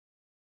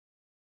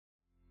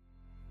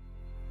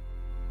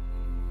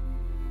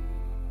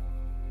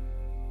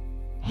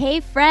Hey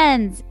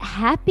friends,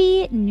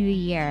 Happy New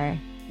Year.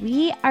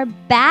 We are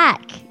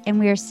back and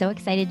we are so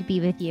excited to be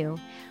with you.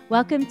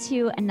 Welcome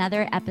to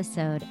another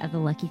episode of the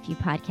Lucky Few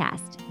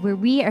podcast, where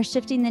we are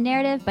shifting the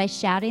narrative by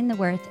shouting the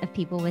worth of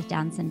people with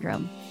Down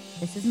syndrome.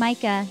 This is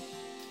Micah,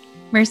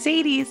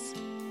 Mercedes,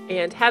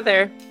 and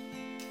Heather.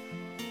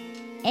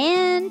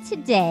 And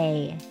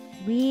today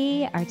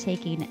we are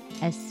taking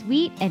a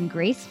sweet and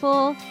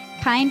graceful,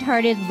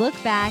 kind-hearted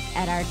look back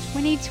at our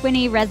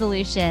 2020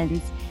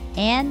 resolutions,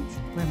 and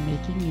we're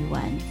making new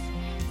ones.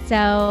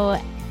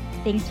 So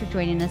thanks for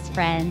joining us,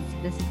 friends.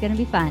 This is going to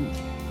be fun.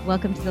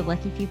 Welcome to the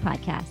Lucky Few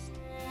podcast.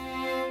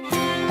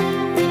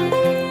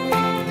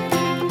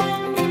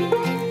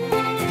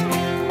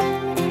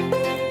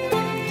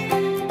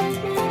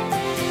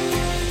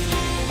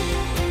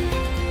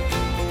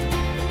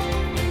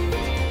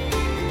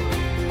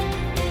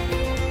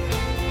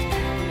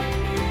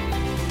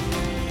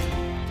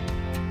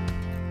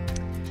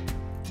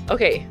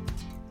 Okay,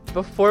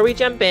 before we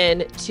jump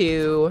in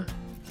to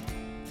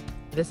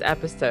this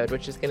episode,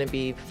 which is going to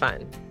be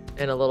fun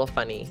and a little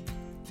funny,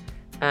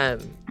 we're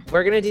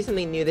going to do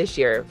something new this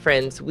year,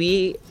 friends.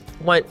 We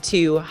want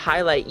to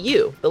highlight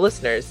you, the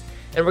listeners,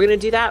 and we're going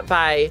to do that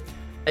by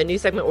a new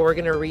segment where we're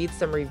going to read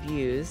some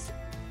reviews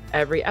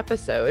every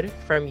episode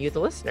from you,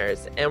 the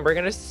listeners. And we're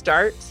going to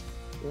start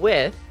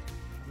with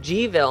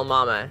Gville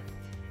Mama.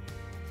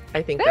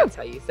 I think that's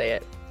how you say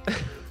it.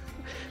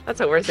 That's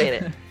how we're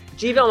saying it.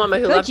 Gville Mama,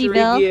 who left a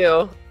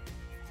review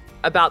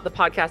about the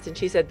podcast, and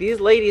she said,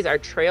 "These ladies are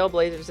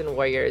trailblazers and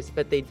warriors,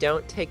 but they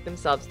don't take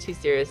themselves too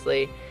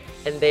seriously,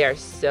 and they are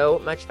so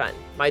much fun.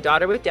 My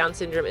daughter with Down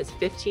syndrome is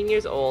 15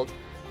 years old,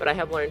 but I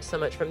have learned so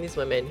much from these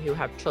women who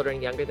have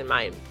children younger than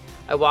mine.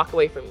 I walk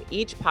away from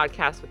each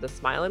podcast with a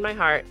smile in my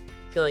heart,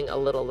 feeling a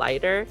little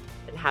lighter,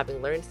 and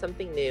having learned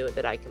something new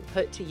that I can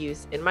put to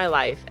use in my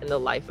life and the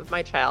life of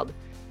my child.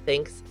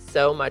 Thanks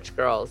so much,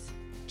 girls."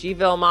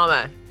 Gville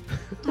Mama.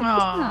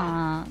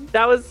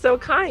 That was so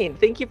kind.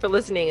 Thank you for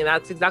listening. And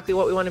that's exactly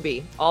what we want to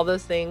be. All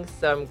those things.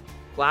 So I'm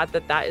glad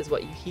that that is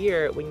what you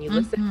hear when you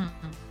listen.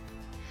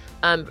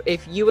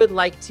 If you would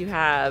like to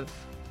have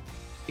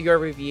your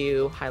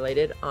review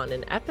highlighted on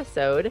an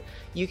episode,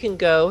 you can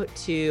go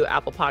to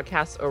Apple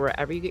Podcasts or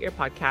wherever you get your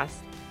podcasts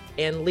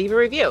and leave a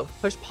review.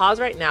 Push pause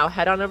right now.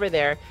 Head on over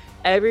there.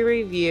 Every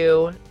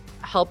review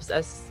helps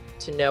us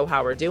to know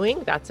how we're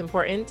doing. That's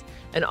important.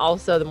 And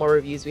also, the more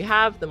reviews we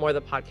have, the more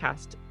the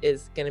podcast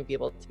is going to be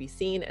able to be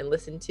seen and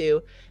listened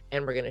to.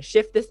 And we're going to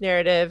shift this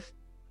narrative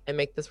and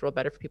make this world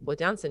better for people with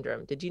Down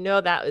syndrome. Did you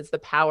know that is the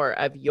power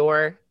of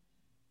your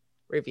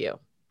review?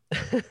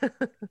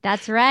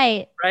 That's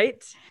right.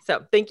 Right?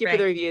 So thank you for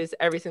the reviews.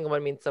 Every single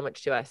one means so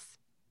much to us.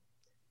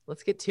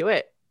 Let's get to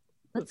it.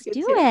 Let's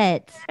do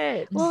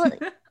it. Well,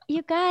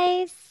 you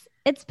guys,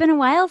 it's been a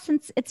while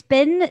since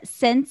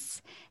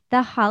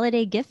the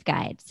holiday gift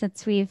guide,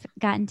 since we've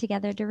gotten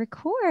together to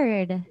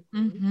record.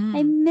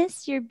 I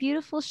miss your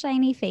beautiful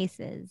shiny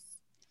faces.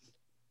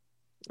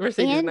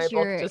 Mercedes and I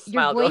both just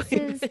smiled. Your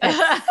voices.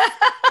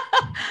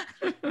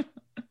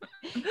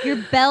 Your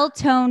bell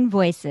tone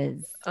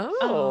voices.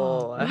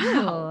 Oh,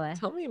 wow.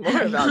 Tell me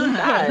more about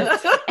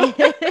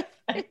that.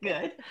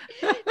 Good.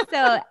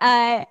 So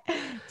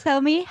tell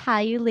me how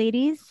you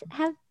ladies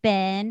have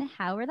been.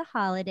 How were the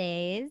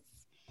holidays?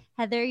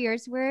 Heather,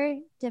 yours were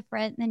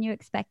different than you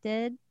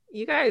expected.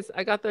 You guys,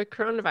 I got the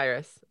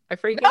coronavirus. I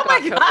freaking got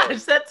COVID.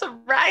 Gosh, that's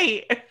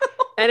right.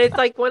 And it's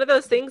like one of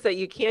those things that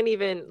you can't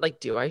even,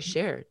 like, do I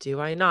share? Do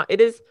I not?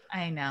 It is.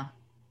 I know.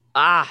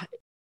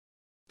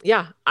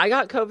 Yeah, I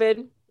got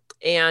COVID.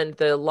 And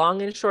the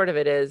long and short of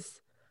it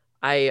is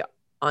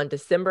on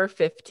December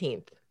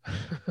 15th,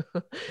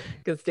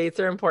 because dates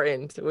are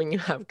important when you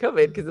have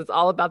COVID, because it's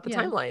all about the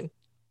timeline.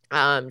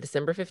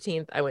 December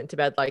 15th, I went to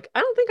bed like,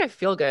 I don't think I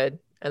feel good.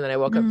 And then I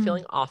woke up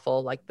feeling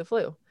awful, like the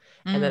flu.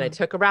 And then I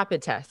took a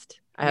rapid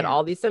test. I had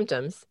all these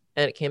symptoms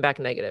and it came back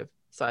negative.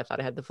 So I thought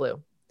I had the flu.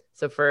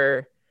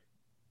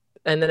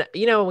 And then,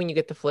 you know, when you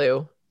get the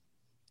flu,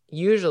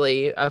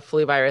 usually a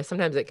flu virus,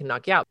 sometimes it can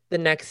knock you out. The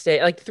next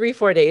day, like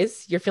 3-4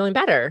 days, you're feeling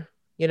better,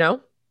 you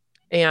know?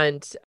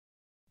 And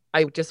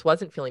I just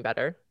wasn't feeling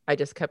better. I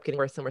just kept getting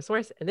worse and worse and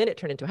worse. And then it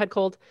turned into a head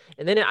cold.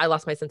 And then I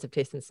lost my sense of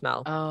taste and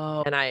smell.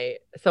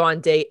 So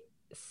on day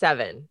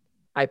 7,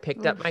 I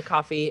picked up my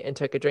coffee and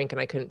took a drink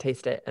and I couldn't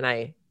taste it. And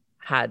I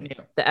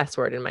had the S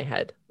word in my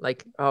head,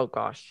 like, oh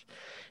gosh.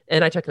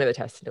 And I took another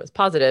test and it was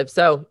positive.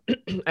 So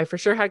I for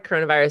sure had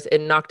coronavirus.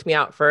 It knocked me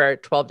out for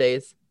 12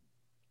 days,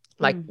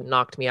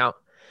 knocked me out.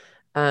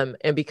 And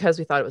because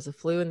we thought it was a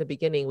flu in the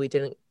beginning, we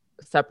didn't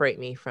separate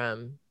me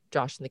from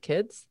Josh and the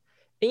kids.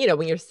 And, you know,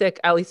 when you're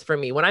sick, at least for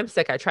me, when I'm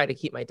sick, I try to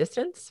keep my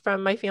distance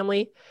from my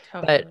family.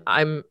 Totally.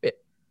 But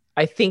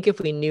I think if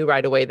we knew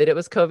right away that it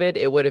was COVID,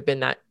 it would have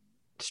been that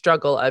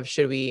struggle of,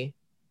 should we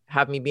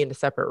have me be in a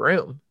separate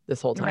room this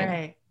whole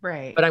time?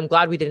 Right. But I'm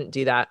glad we didn't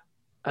do that,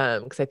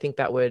 because I think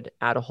that would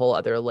add a whole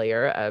other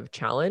layer of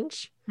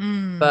challenge.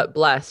 But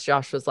bless,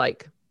 Josh was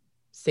like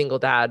single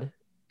dad,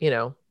 you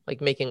know, like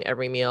making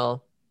every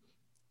meal,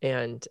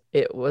 and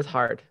it was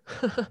hard.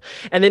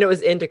 And then it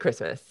was into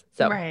Christmas.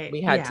 So Right,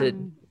 we had yeah.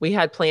 we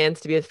had plans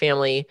to be with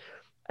family.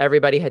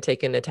 Everybody had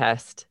taken a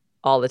test.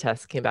 All the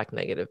tests came back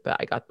negative, but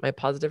I got my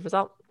positive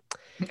result.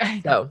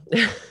 So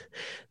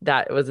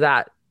that was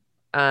that.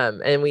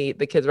 And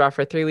the kids were off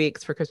for 3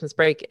 weeks for Christmas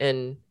break,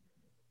 and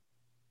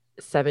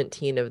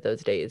 17 of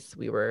those days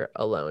we were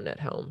alone at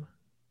home.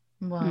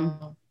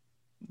 Wow.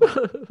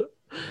 It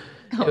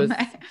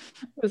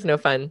was no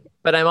fun,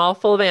 but I'm all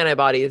full of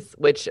antibodies,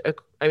 which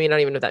I mean, I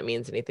don't even know if that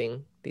means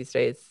anything these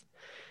days.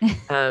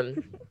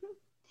 Don't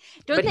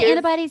the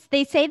antibodies,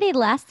 they say they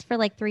last for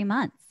like 3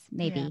 months,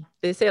 maybe. Yeah.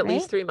 They say at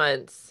least 3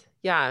 months.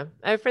 Yeah.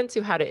 I have friends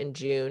who had it in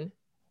June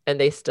and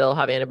they still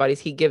have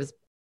antibodies. He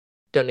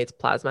donates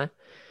plasma.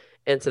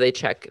 And so they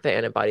check the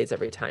antibodies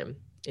every time.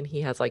 And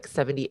he has like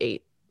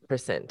 78%,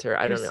 or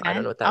I don't know. I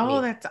don't know what that means.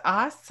 Oh, that's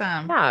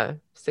awesome. Yeah.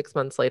 7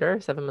 months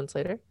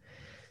later.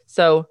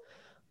 So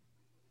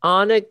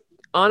on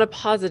a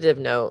positive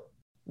note,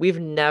 we've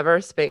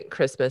never spent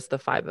Christmas, the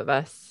 5 of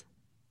us,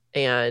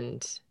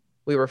 and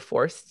we were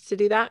forced to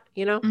do that,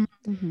 you know?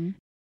 Mm-hmm.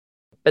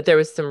 But there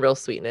was some real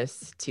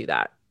sweetness to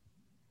that,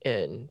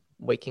 in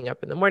waking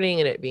up in the morning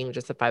and it being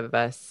just the 5 of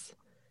us.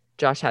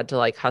 Josh had to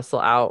like hustle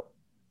out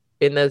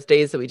in those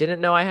days that we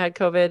didn't know I had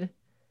COVID.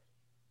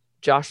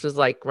 Josh was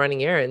like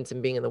running errands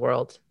and being in the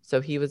world. So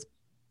he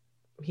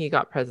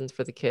got presents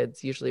for the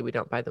kids. Usually we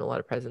don't buy them a lot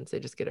of presents. They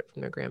just get it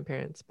from their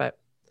grandparents, but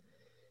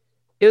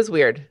it was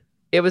weird.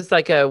 It was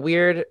like a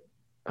weird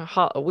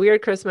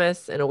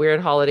Christmas and a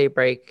weird holiday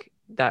break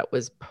that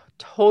was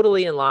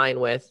totally in line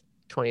with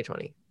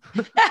 2020.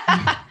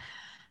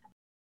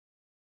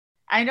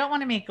 I don't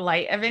want to make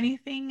light of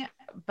anything,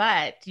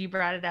 but you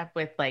brought it up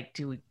with like,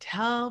 do we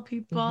tell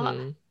people?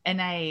 Mm-hmm.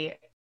 And I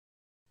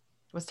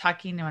was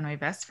talking to one of my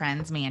best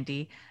friends,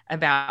 Mandy,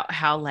 about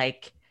how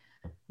like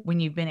when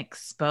you've been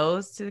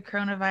exposed to the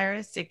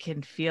coronavirus, it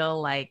can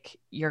feel like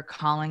you're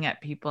calling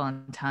at people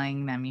and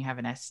telling them you have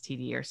an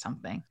STD or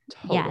something.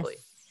 Totally.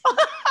 Yes.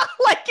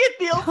 Like it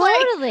feels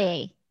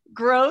totally like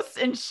gross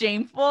and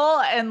shameful,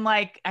 and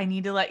like I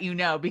need to let you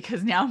know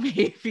because now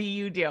maybe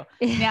you do.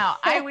 Now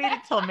I waited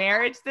till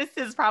marriage. This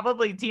is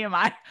probably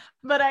TMI,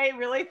 but I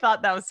really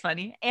thought that was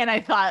funny, and I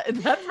thought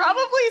that's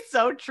probably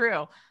so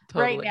true.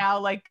 Totally. Right now,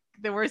 like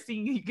the worst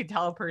thing you could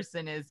tell a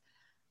person is,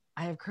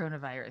 "I have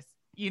coronavirus,"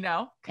 you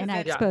know, and I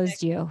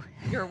exposed you.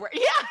 I've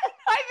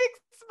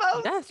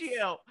exposed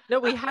you. No,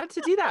 we had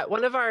to do that.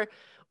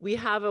 We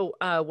have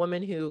a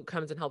woman who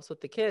comes and helps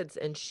with the kids,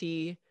 and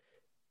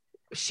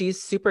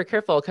she's super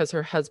careful because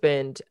her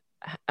husband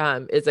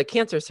is a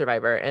cancer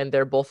survivor and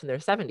they're both in their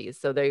 70s.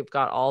 So they've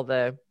got all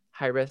the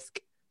high risk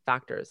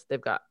factors.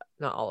 They've got,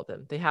 not all of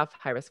them, they have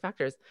high risk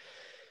factors.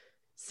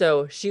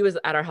 So she was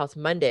at our house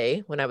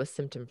Monday when I was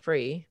symptom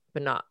free,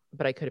 but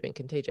I could have been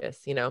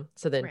contagious, you know?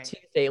 So then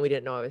Tuesday, and we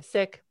didn't know I was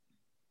sick.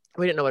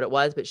 We didn't know what it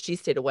was, but she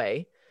stayed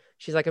away.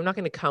 She's like, I'm not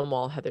going to come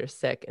while Heather's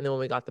sick. And then when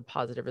we got the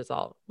positive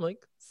result, I'm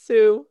like,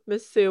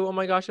 Miss Sue, oh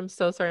my gosh, I'm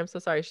so sorry.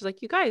 She's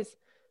like, you guys,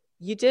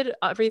 you did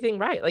everything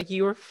right. Like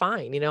you were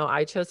fine. You know,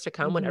 I chose to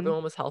come when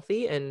everyone was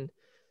healthy and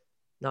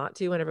not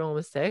to when everyone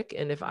was sick.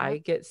 And if I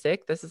get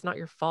sick, this is not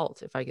your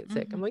fault if I get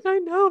sick. I'm like, I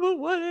know, but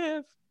what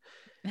if?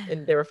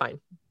 And they were fine.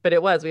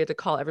 But we had to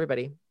call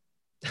everybody.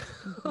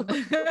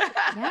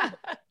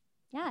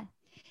 Yeah.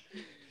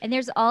 And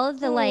there's all of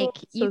the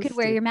you could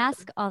wear your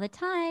mask all the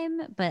time,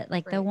 but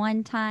like the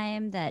one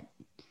time that,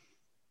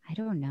 I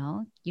don't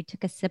know, you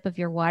took a sip of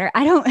your water.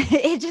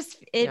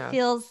 It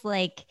feels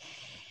like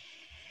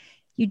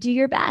you do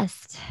your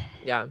best.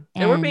 Yeah.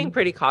 And we're being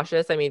pretty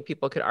cautious. I mean,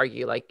 people could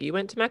argue like you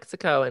went to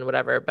Mexico and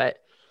whatever, but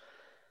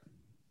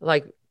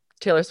like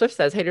Taylor Swift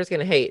says, haters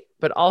gonna hate,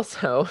 but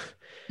also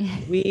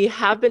we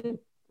have been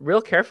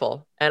real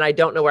careful, and I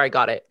don't know where I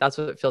got it. That's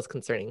what feels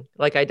concerning.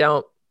 Like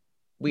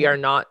we are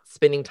not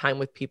spending time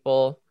with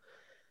people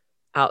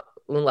out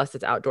unless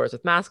it's outdoors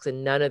with masks,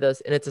 and none of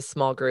those, and it's a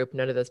small group.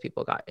 None of those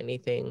people got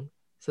anything.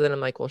 So then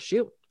I'm like, well,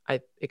 shoot,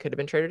 it could have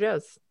been Trader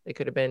Joe's. It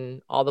could have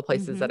been all the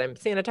places that I'm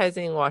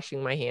sanitizing,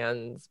 washing my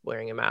hands,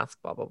 wearing a mask,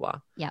 blah, blah, blah.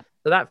 Yeah.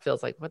 So that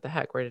feels like, what the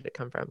heck? Where did it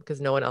come from? Because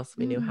no one else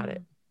we knew had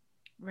it.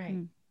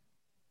 Right.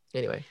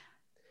 Anyway.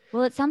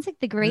 Well, it sounds like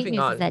the great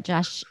news is that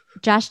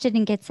Josh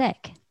didn't get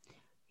sick,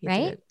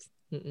 right?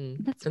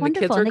 That's and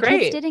wonderful. The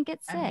kids didn't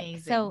get sick.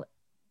 Amazing. So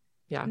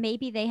yeah,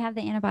 maybe they have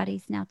the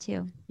antibodies now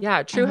too.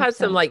 Yeah, True had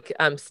some like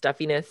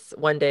stuffiness.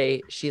 One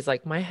day she's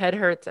like, my head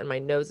hurts and my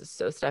nose is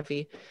so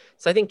stuffy.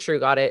 So I think True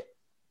got it,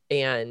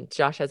 and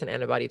Josh has an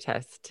antibody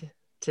test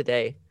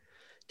today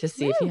to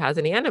see if he has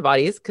any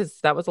antibodies, because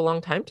that was a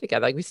long time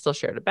together. Like we still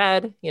shared a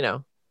bed, you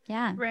know.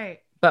 Yeah. Right.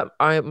 But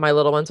my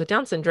little ones with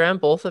Down syndrome,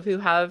 both of who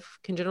have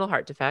congenital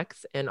heart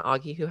defects, and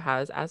Augie who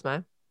has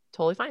asthma,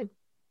 totally fine.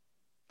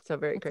 So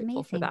very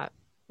grateful for that.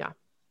 Yeah.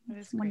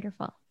 That's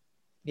wonderful.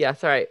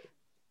 Yes. All right.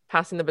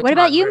 Passing the baton. What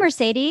about you,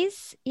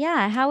 Mercedes?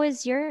 Yeah. How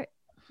is your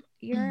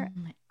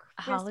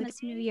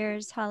Christmas, New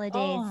Year's, holidays?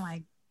 Oh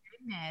my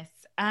goodness.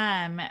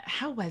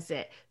 How was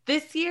it?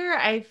 This year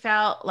I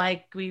felt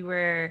like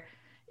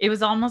it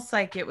was almost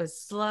like it was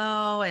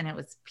slow and it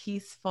was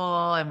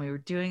peaceful and we were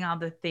doing all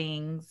the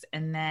things.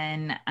 And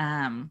then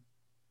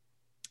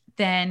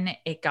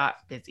it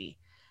got busy.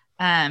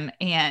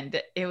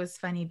 And it was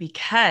funny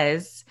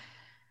because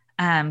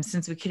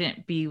since we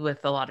couldn't be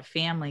with a lot of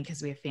family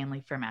because we have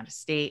family from out of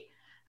state,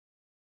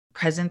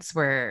 presents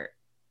were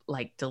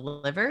like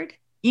delivered,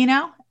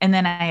 and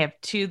then I have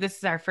this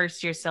is our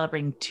first year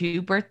celebrating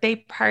 2 birthday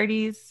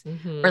parties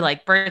or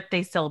like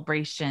birthday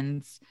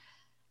celebrations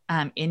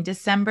in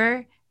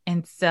December.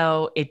 And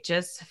so it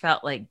just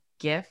felt like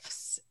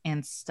gifts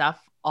and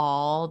stuff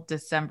all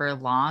December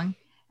long.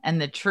 And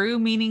the true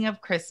meaning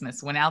of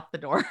Christmas went out the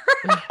door.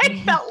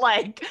 I felt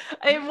like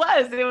it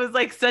was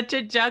like such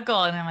a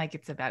juggle. And I'm like,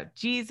 it's about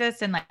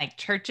Jesus, and like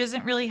church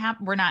isn't really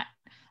we're not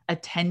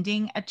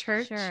attending a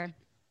church. Sure.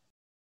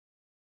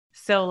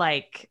 So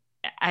like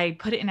I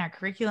put it in our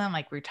curriculum,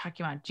 like we're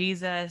talking about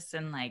Jesus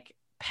and like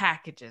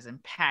packages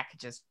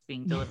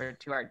being delivered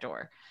to our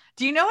door.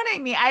 Do you know what I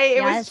mean?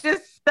 It was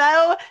just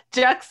so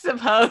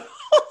juxtaposed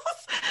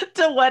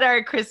to what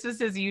our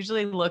Christmases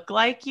usually look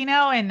like,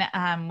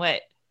 and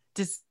what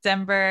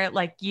December,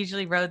 like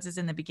usually Rhodes is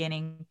in the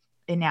beginning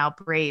and now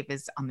Brave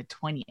is on the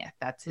 20th.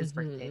 That's his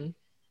birthday.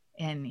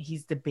 And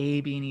he's the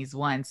baby and he's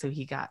 1. So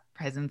he got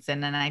presents.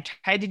 And then I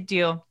tried to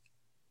do,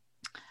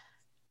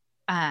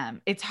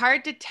 it's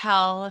hard to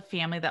tell a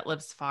family that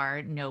lives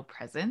far no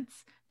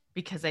presents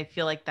because I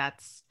feel like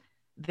that's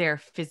their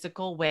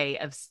physical way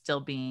of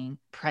still being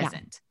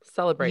present.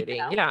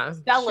 Celebrating.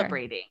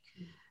 Celebrating.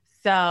 Sure.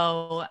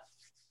 So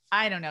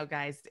I don't know,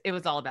 guys. It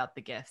was all about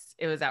the gifts.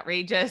 It was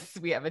outrageous.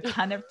 We have a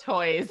ton of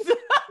toys.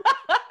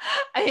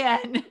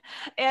 and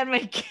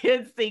my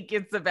kids think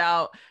it's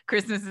about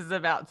Christmas is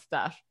about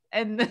stuff.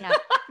 And I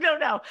don't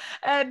know.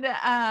 And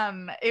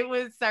it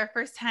was our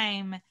first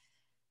time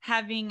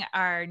having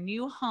our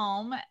new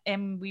home,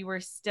 and we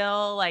were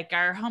still like,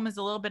 our home is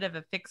a little bit of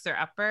a fixer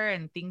upper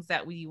and things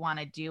that we want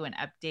to do and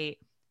update.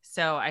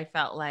 So I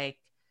felt like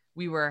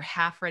we were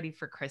half ready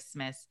for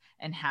Christmas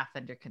and half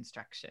under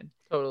construction.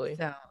 Totally.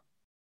 So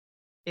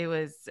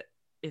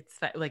it's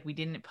like we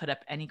didn't put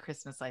up any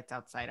Christmas lights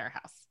outside our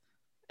house.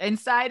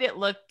 Inside it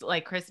looked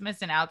like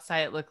Christmas and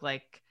outside it looked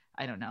like,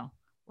 I don't know,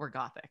 we're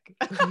Gothic.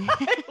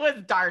 It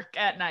was dark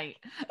at night.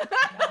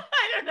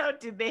 I don't know.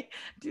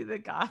 Do the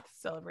Goths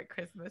celebrate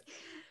Christmas?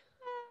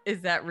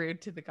 Is that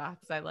rude to the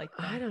Goths? I like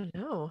that. I don't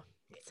know.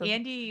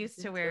 Andy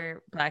used to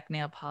wear black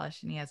nail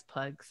polish and he has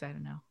plugs. I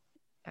don't know.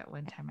 At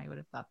one time I would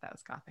have thought that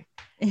was Gothic.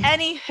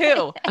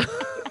 Anywho,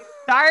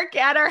 dark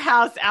at our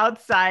house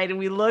outside, and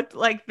we looked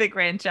like the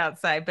Grinch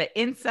outside, but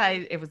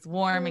inside it was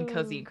warm and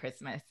cozy and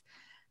Christmas.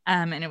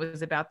 And it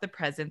was about the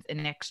presents.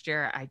 And next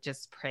year, I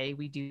just pray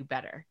we do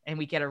better and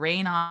we get a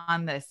rain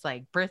on this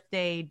like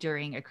birthday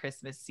during a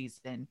Christmas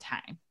season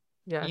time.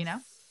 Yeah.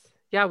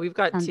 Yeah. We've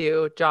got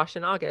 2. Josh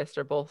and August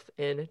are both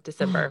in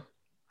December.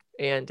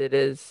 And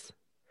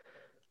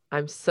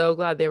I'm so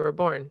glad they were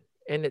born.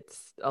 And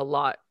it's a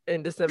lot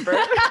in December.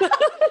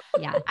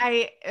 Yeah.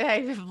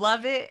 I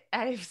love it.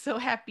 I'm so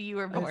happy you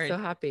were born. I'm so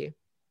happy.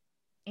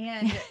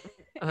 And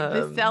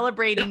the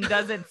celebrating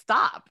doesn't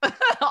stop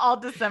all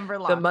December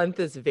long. The month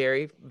is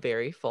very,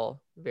 very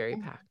full, very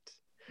packed.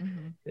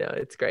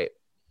 It's great.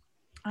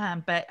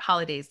 But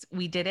holidays,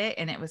 we did it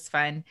and it was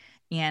fun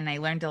and I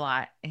learned a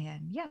lot,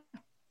 and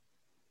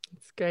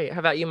it's great. How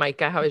about you,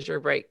 Micah? How was your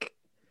break?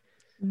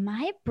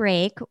 My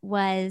break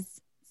was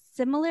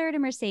similar to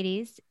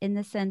Mercedes in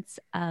the sense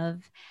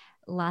of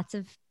lots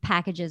of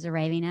packages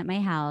arriving at my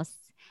house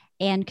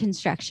and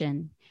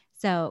construction.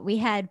 So we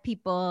had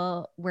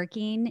people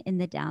working in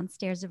the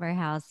downstairs of our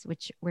house,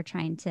 which we're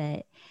trying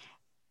to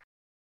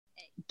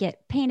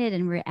get painted,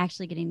 and we're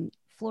actually getting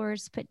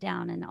floors put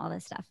down and all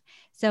this stuff.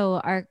 So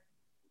our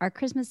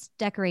Christmas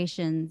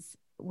decorations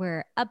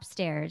were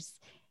upstairs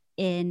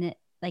in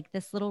like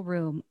this little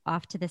room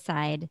off to the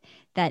side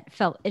that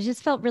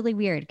just felt really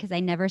weird because I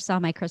never saw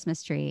my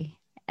Christmas tree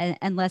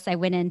unless I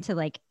went in to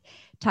like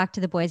talk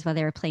to the boys while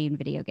they were playing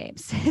video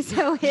games.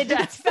 So it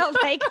just felt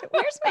like,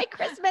 where's my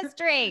Christmas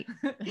tree?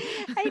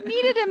 I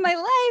need it in my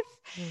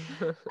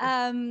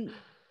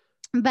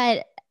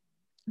life.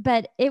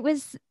 But it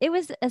was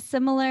a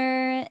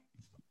similar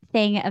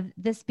thing of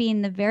this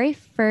being the very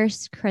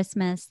first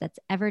Christmas that's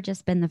ever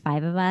just been the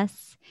 5 of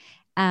us.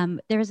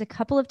 There was a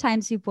couple of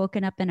times we've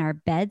woken up in our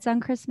beds on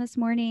Christmas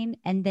morning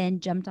and then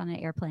jumped on an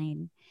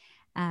airplane.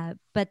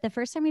 But the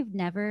first time we've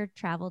never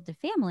traveled to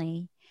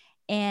family,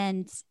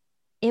 and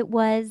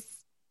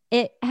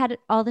it had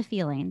all the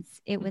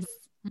feelings. It was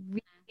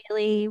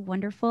really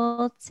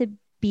wonderful to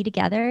be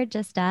together,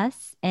 just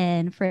us,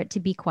 and for it to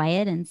be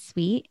quiet and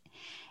sweet.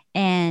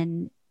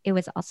 And it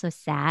was also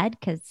sad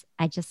because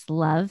I just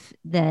love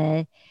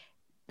the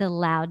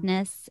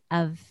loudness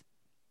of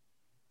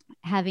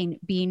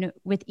being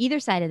with either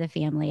side of the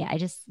family. I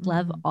just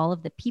love all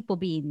of the people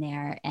being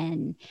there,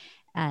 and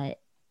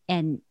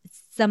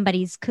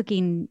somebody's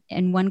cooking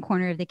in one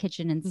corner of the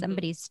kitchen and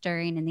somebody's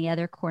stirring in the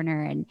other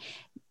corner, and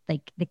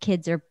like the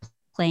kids are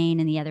playing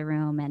in the other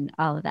room and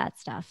all of that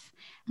stuff.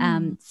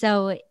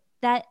 So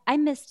that I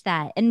missed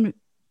that. And,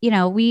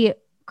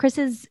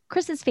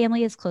 Chris's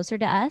family is closer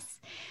to us,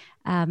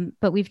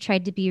 but we've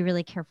tried to be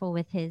really careful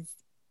with his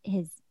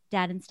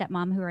dad and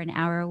stepmom who are an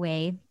hour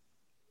away.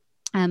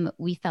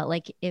 We felt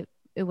like it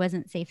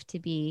wasn't safe to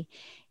be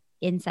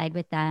inside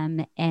with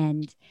them.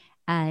 And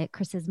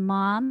Chris's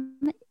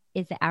mom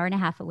is an hour and a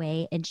half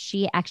away, and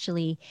she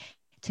actually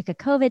took a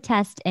COVID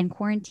test and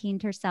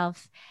quarantined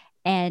herself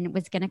and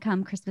was going to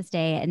come Christmas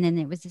Day. And then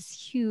it was this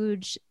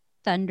huge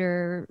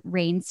thunder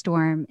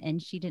rainstorm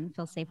and she didn't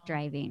feel safe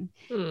driving.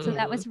 So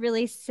that was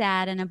really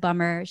sad and a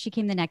bummer. She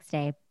came the next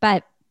day,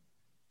 but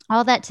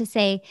all that to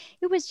say,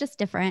 it was just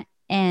different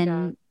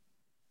and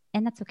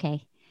that's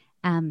okay.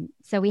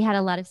 So we had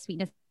a lot of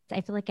sweetness. I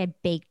feel like I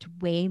baked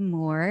way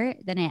more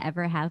than I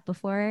ever have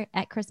before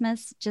at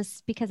Christmas,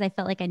 just because I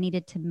felt like I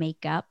needed to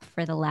make up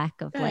for the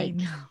lack of like,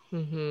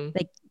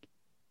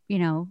 you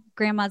know,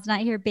 grandma's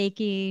not here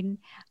baking,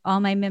 all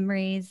my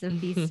memories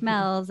of these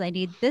smells. I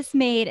need this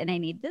made and I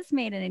need this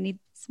made and I need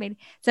this made.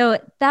 So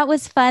that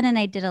was fun. And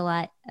I did a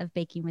lot of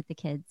baking with the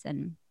kids.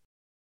 And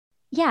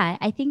yeah,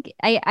 I think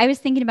I was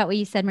thinking about what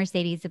you said,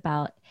 Mercedes,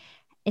 about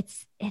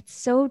it's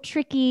so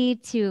tricky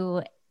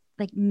to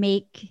like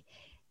make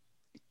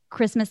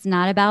Christmas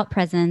not about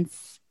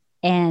presents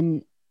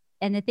and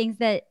the things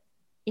that,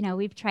 you know,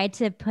 we've tried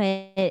to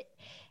put.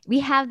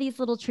 We have these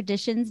little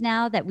traditions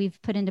now that we've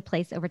put into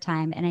place over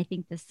time. And I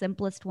think the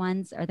simplest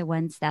ones are the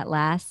ones that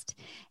last.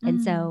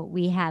 And so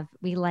we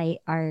light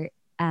our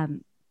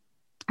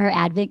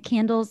Advent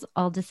candles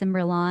all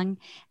December long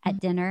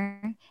at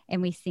dinner,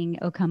 and we sing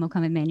O Come,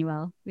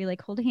 Emmanuel. We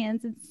like hold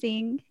hands and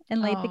sing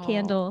and light the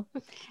candle.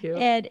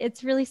 And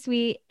it's really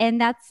sweet. And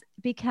that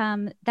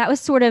was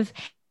sort of,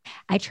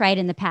 I tried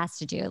in the past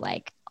to do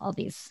like all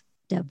these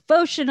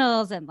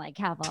devotionals and like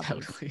have all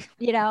these,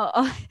 you know,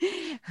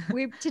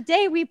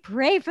 today we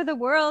pray for the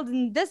world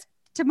and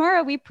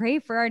tomorrow we pray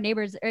for our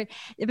neighbors,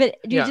 but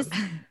you just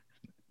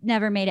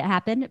never made it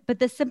happen. But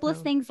the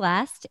simplest things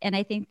last. And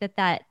I think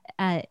that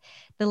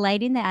the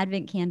lighting the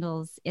Advent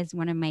candles is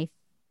one of my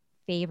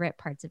favorite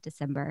parts of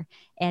December.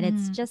 And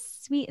it's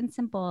just sweet and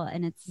simple.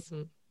 And it's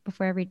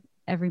before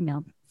every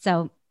meal.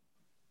 So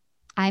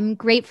I'm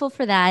grateful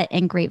for that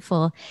and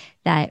grateful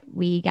that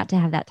we got to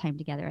have that time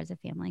together as a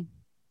family.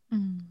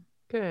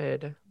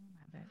 Good.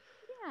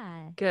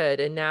 Yeah.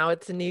 Good. And now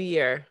it's a new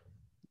year.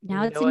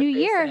 Now it's a new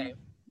year.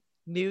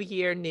 New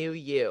year, new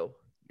you.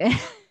 You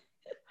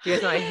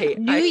guys know I hate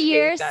New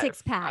Year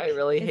six pack. I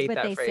really hate what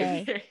that they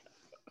phrase. Say.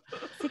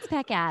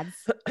 6-pack abs.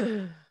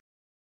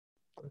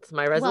 It's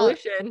my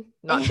resolution.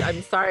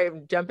 I'm sorry,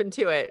 I'm jumping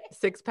to it.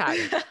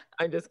 6-pack.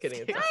 I'm just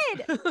kidding. Good.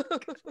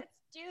 Let's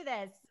do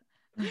this.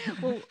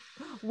 We'll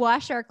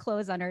wash our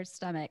clothes on our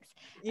stomachs.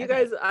 You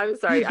guys, I'm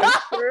sorry.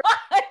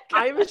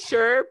 I'm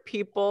sure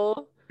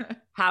people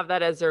have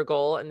that as their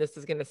goal, and this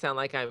is going to sound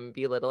like I'm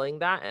belittling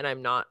that, and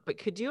I'm not. But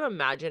could you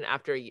imagine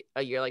after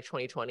a year like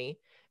 2020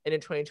 and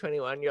in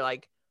 2021, you're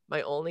like,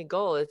 my only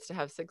goal is to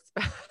have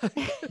 6-pack.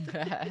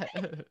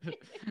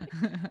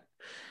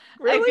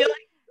 Really? I feel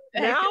like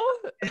now,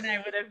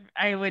 and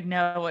I would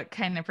know what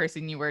kind of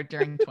person you were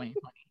during 2020.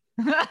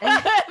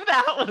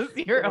 That was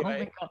your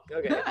only goal.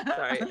 Okay,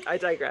 sorry, I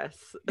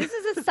digress. This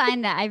is a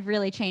sign that I've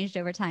really changed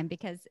over time,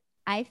 because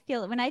I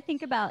feel when I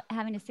think about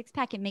having a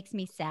 6-pack, it makes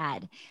me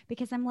sad,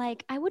 because I'm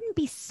like, I wouldn't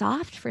be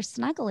soft for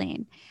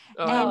snuggling.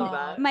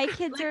 And my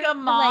kids like are a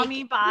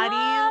mommy like, body.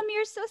 Mom,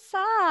 you're so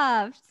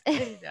soft.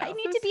 I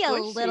need So to be squishy. a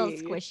little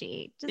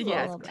squishy. Just a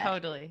little bit.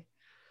 Totally.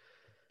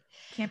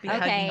 Can't be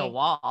hugging a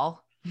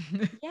wall.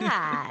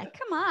 Yeah,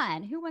 come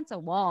on. Who wants a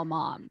wall,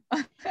 Mom?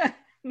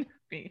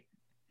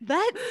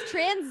 Let's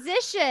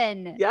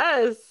transition.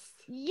 Yes.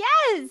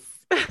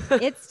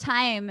 It's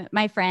time,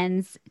 my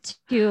friends,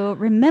 to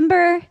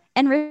remember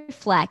and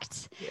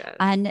reflect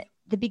on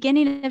the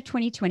beginning of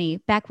 2020,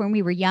 back when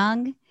we were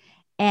young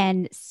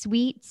and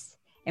sweet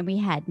and we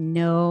had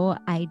no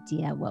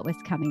idea what was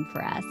coming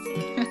for us.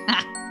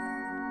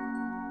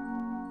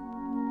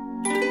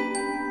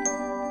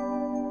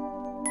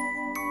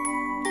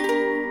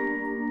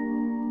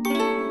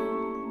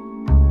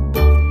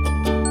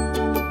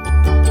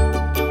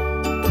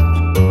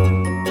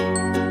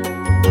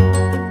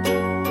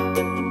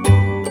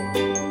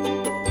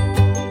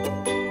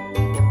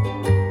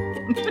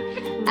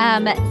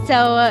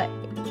 So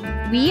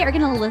we are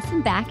going to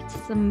listen back to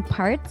some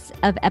parts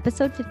of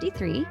episode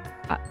 53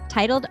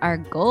 titled Our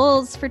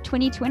Goals for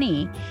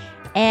 2020,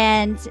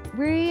 and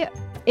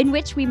in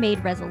which we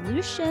made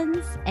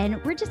resolutions,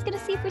 and we're just going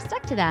to see if we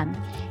stuck to them.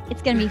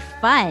 It's going to be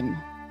fun.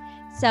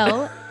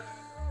 So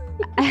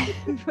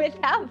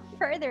without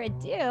further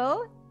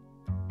ado,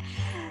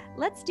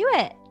 let's do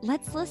it.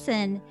 Let's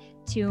listen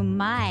to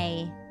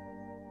my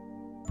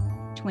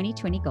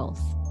 2020 goals.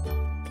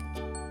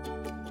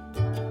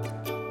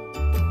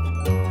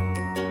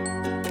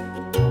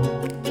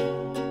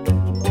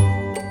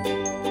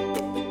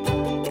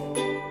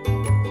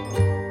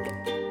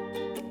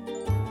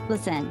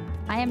 Listen,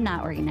 I am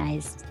not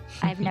organized.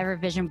 I've never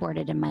vision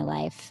boarded in my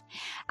life.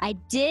 I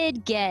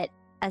did get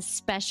a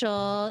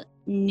special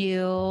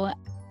new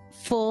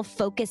full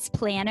focus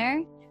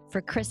planner for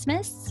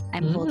Christmas.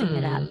 I'm holding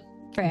it up.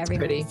 for That's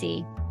everybody pretty. to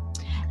see.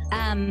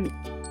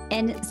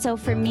 And so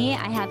for me,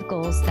 I have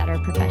goals that are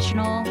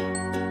professional,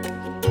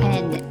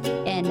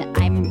 and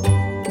I'm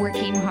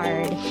working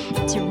hard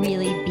to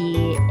really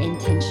be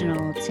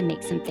intentional to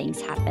make some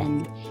things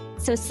happen.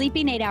 So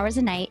sleeping 8 hours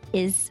a night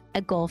is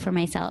a goal for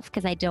myself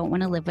because I don't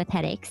want to live with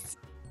headaches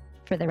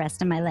for the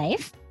rest of my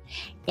life.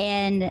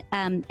 And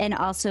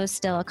also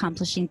still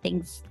accomplishing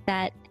things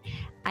that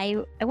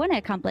I want to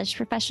accomplish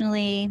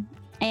professionally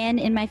and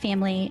in my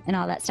family and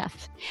all that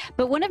stuff.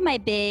 But one of my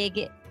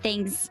big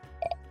things,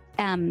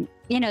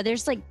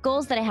 there's like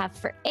goals that I have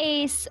for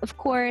Ace, of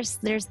course.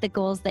 There's the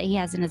goals that he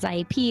has in his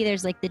IEP.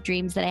 There's like the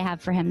dreams that I have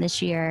for him this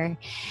year.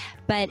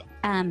 But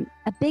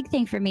a big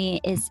thing for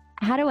me is,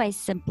 how do I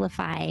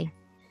simplify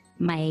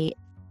my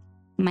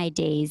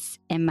days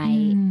and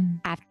my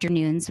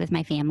afternoons with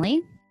my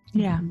family?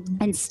 Yeah.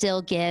 And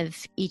still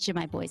give each of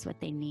my boys what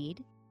they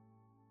need.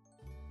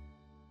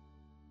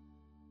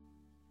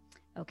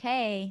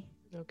 Okay.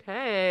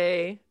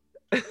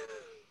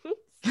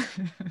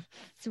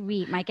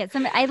 Sweet. Might get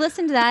some. I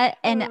listened to that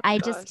and I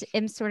just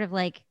am sort of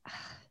like,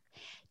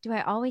 do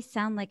I always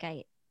sound like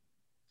I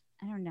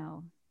don't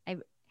know.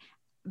 I'm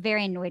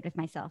very annoyed with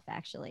myself,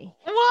 actually.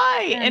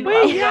 Why? And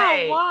wait,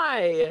 yeah,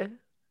 why?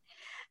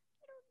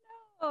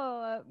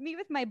 Oh, me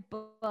with my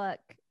book.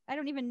 I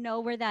don't even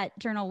know where that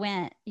journal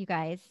went, you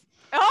guys.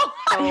 Oh.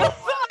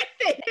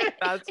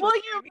 That's well,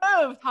 you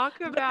moved. Talk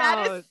about.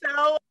 That is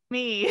so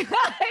me. It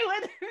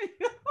was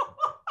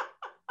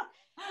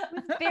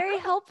very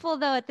helpful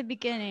though at the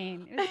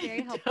beginning. It was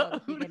very helpful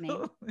at the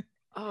beginning.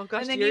 Oh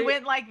gosh. And then you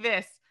went like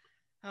this.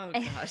 Oh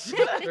gosh.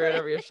 Threw it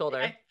over your shoulder.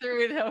 I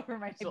threw it over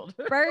my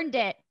shoulder.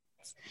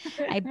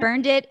 I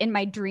burned it in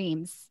my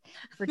dreams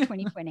for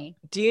 2020.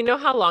 Do you know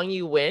how long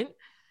you went,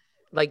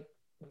 like,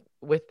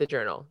 with the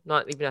journal?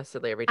 Not even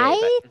necessarily every day.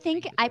 I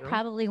think I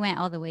probably went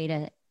all the way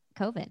to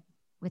COVID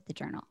with the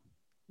journal.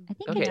 I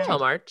think I did. Till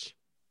March.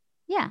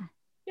 Yeah.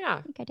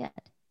 I think I did.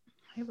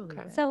 I believe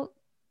it. So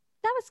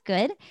that was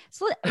good.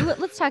 So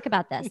let's talk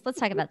about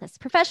this.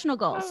 Professional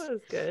goals. That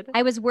was good.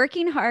 I was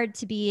working hard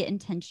to be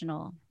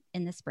intentional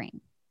in the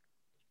spring.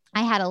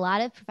 I had a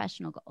lot of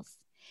professional goals.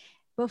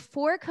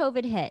 Before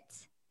COVID hit,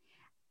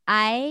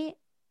 I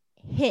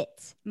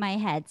hit my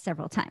head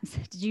several times.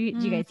 Did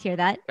you guys hear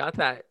that? Got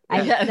that.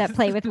 That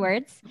play with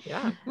words.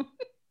 Yeah.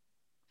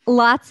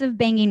 Lots of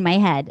banging my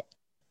head.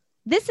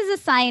 This is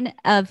a sign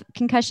of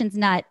concussions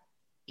not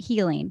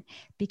healing,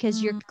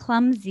 because you're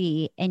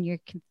clumsy and you're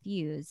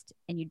confused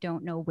and you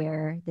don't know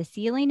where the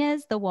ceiling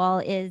is, the wall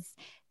is,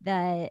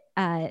 the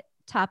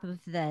top of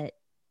the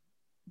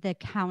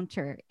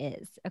counter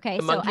is. Okay.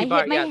 The so monkey I bar,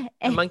 hit my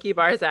the monkey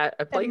bars at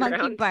a the playground.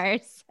 monkey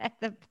bars at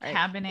the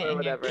cabinet or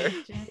whatever.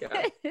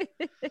 Yeah.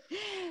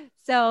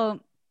 So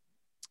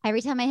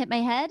every time I hit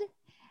my head,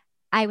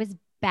 I was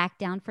back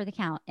down for the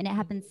count, and it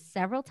happened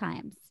several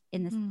times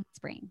in the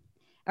spring,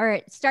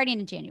 or starting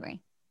in January.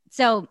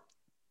 So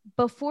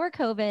before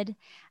COVID,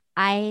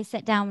 I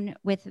sat down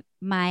with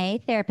my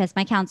therapist,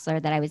 my counselor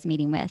that I was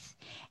meeting with,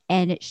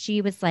 and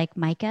she was like,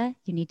 Micah,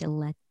 you need to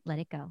let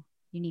it go.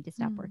 You need to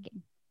stop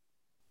working.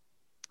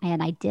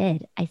 And I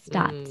did. I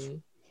stopped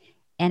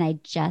and I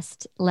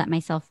just let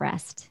myself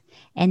rest.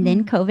 And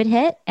then COVID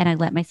hit and I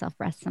let myself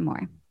rest some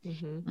more.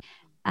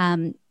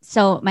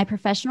 So my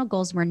professional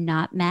goals were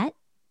not met.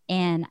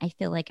 And I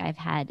feel like I've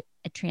had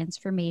a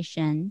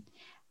transformation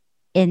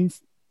in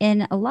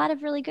a lot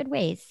of really good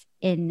ways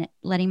in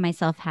letting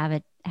myself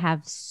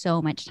have so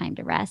much time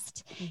to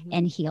rest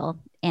and heal.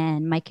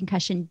 And my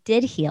concussion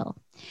did heal.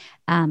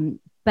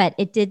 But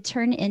it did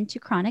turn into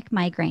chronic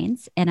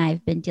migraines, and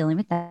I've been dealing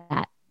with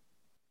that.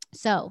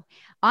 So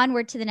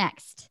onward to the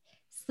next.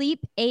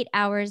 Sleep 8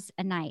 hours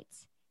a night.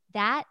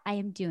 That I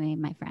am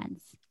doing, my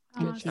friends.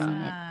 I'm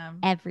doing it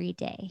every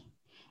day.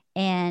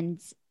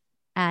 And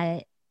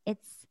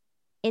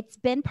it's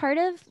been part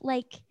of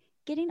like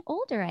getting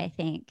older, I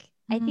think.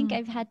 I think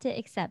I've had to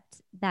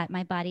accept that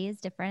my body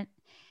is different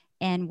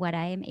and what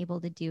I am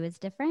able to do is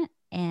different.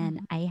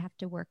 And I have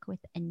to work with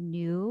a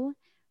new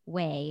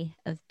way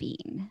of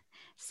being.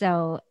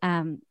 So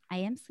I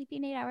am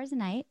sleeping 8 hours a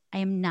night. I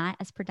am not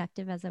as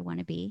productive as I want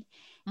to be.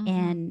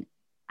 And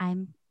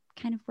I'm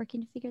kind of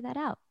working to figure that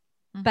out.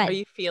 But are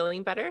you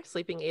feeling better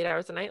sleeping 8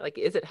 hours a night? Like,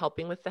 is it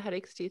helping with the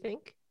headaches, do you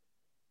think?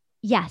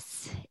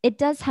 Yes, it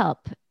does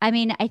help. I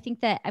mean, I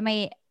think that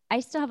I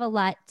still have a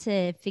lot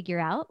to figure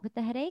out with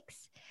the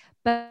headaches.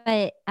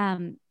 But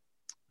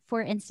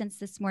for instance,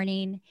 this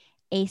morning,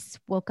 Ace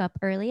woke up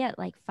early at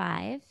like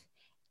 5,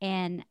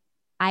 and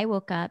I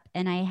woke up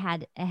and I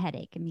had a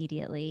headache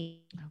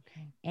immediately.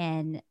 Okay.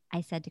 And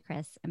I said to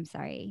Chris, I'm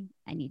sorry,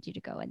 I need you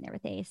to go in there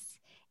with Ace.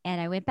 And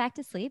I went back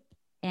to sleep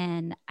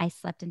and I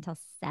slept until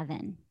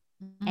 7.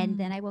 And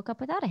then I woke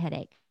up without a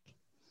headache.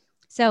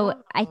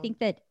 So I think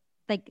that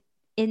like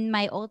in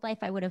my old life,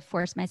 I would have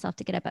forced myself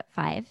to get up at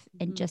 5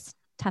 and just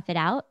tough it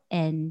out.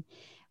 Even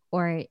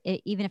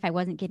if I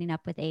wasn't getting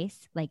up with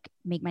Ace, like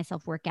make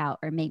myself work out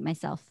or make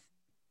myself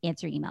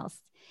answer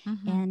emails.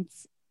 And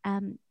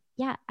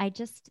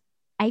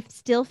I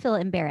still feel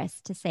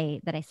embarrassed to say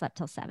that I slept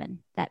till 7.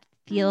 That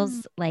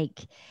feels like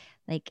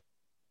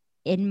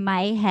in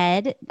my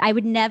head, I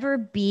would never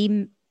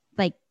be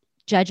like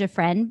judge a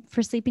friend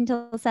for sleeping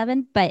till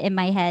 7, but in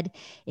my head,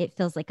 it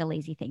feels like a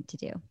lazy thing to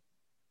do.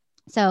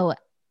 So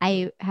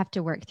I have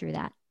to work through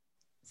that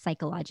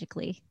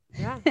psychologically.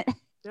 Yeah,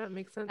 it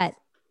makes sense.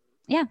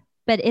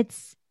 But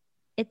it's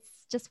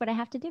just what I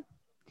have to do.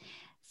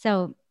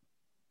 So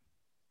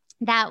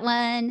that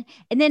one,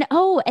 and then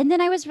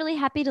I was really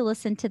happy to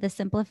listen to the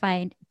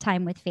Simplified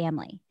Time with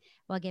Family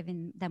while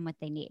giving them what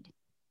they need.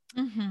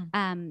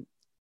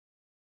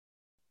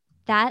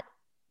 That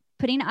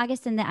putting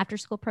August in the after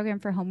school program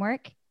for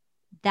homework,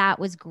 that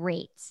was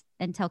great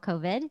until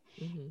COVID.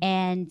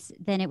 And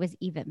then it was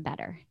even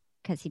better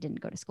because he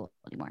didn't go to school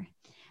anymore.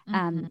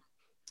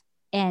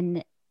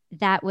 And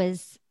that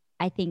was,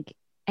 I think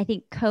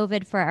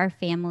COVID for our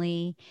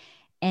family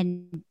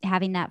and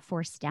having that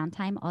forced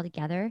downtime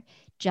altogether,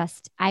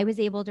 I was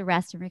able to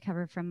rest and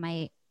recover from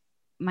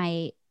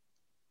my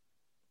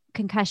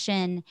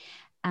concussion.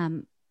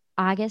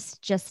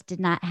 August just did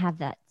not have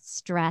that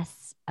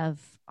stress of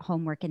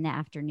homework in the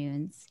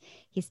afternoons.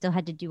 He still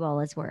had to do all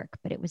his work,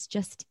 but it was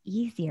just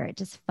easier. It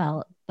just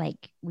felt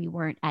like we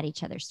weren't at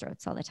each other's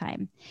throats all the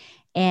time.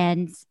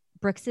 And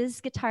Brooks's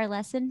guitar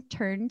lesson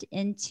turned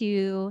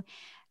into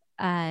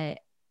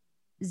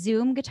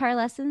Zoom guitar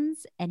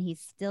lessons, and he's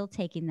still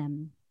taking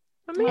them.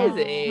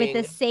 Amazing. With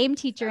the same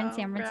teacher in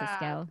San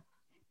Francisco.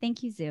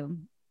 Thank you,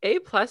 Zoom. A+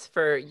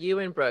 for you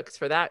and Brooks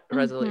for that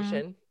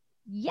resolution.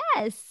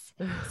 Yes.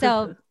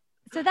 So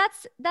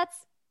that's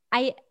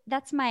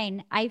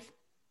mine.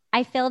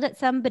 I failed at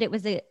some, but it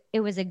was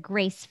a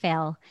grace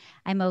fail.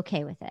 I'm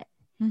okay with it.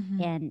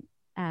 And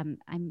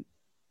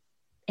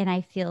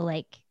I feel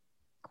like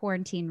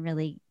quarantine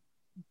really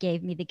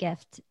gave me the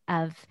gift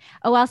of,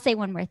 I'll say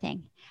one more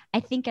thing. I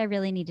think I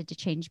really needed to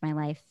change my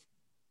life,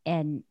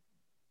 and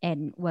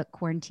what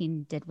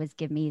quarantine did was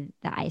give me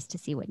the eyes to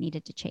see what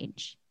needed to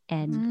change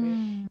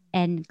and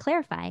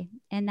clarify.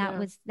 And that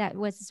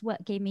was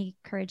what gave me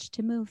courage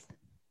to move.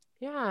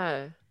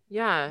 Yeah.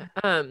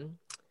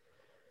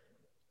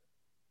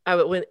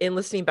 When in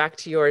listening back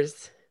to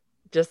yours,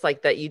 just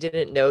like that, you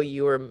didn't know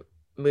you were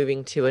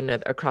moving to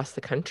across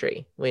the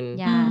country when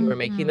you were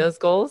making those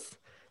goals,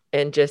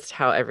 and just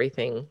how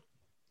everything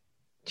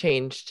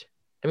changed.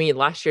 I mean,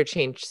 last year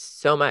changed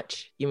so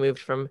much. You moved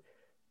from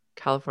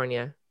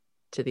California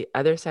to the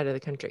other side of the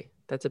country.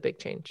 That's a big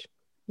change.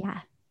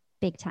 Yeah,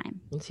 big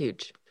time. It's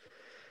huge.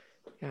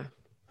 Yeah.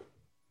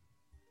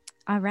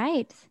 All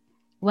right.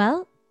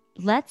 Well,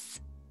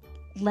 let's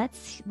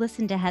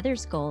listen to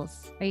Heather's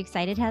goals. Are you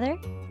excited, Heather?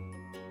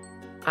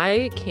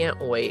 I can't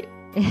wait.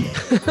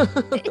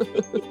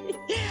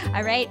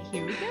 All right,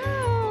 here we go.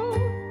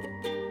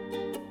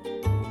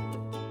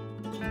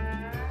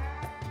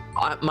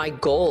 My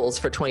goals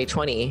for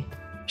 2020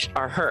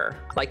 are her,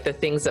 like the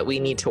things that we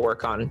need to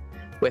work on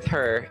with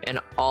her, and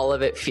all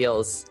of it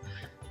feels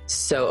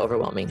so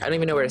overwhelming. I don't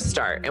even know where to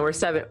start. And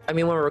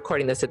when we're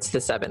recording this, it's the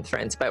 7th,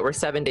 friends, but we're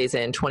 7 days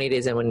in, 20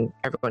 days in when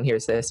everyone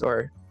hears this,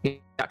 or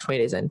not 20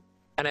 days in,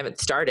 and I haven't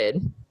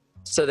started.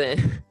 So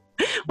then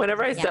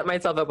whenever I set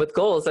myself up with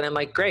goals and I'm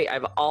like, great,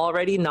 I've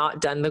already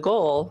not done the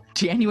goal.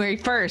 January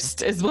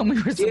 1st is when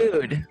we were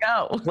supposed to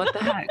go. What the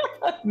heck?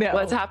 No.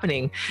 What's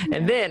happening?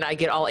 And then I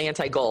get all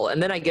anti-goal,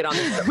 and then I get on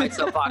my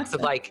soapbox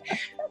of like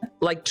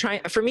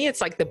trying. For me,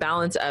 it's like the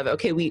balance of,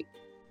 okay,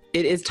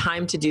 it is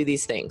time to do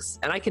these things,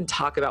 and I can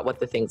talk about what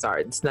the things are.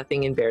 It's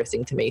nothing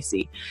embarrassing to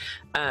Macy.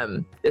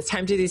 It's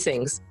time to do these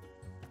things.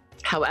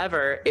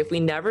 However, if we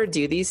never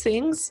do these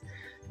things,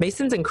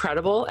 Mason's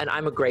incredible, and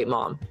I'm a great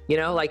mom.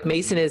 Like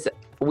Mason is,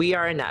 we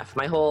are enough.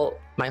 My whole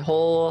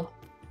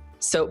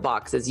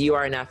soapbox is, you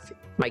are enough.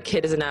 My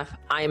kid is enough.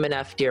 I am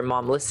enough. Dear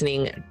mom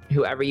listening,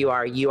 whoever you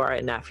are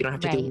enough. You don't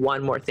have to do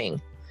one more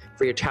thing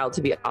for your child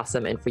to be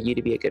awesome and for you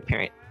to be a good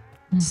parent.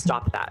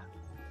 Stop that.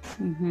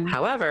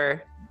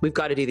 However, we've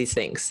got to do these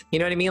things. You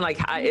know what I mean? Like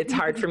it's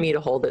hard for me to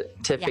hold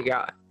it, to figure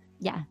out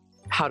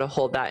how to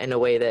hold that in a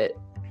way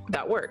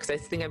that works. I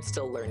think I'm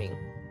still learning.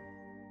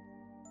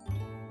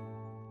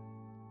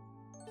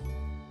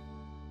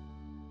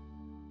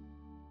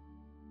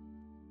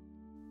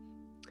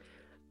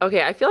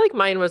 Okay, I feel like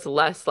mine was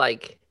less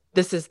like,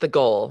 this is the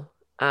goal.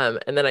 And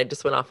then I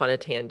just went off on a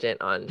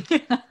tangent on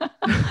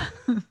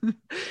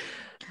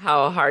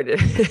how hard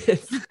it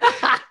is.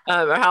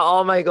 Or how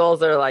all my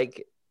goals are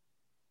like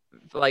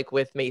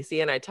with Macy.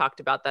 And I talked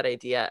about that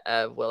idea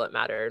of, will it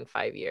matter in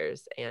 5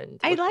 years? And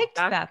I liked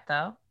that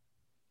though.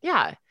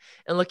 Yeah.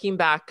 And looking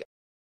back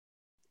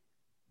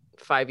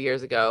 5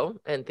 years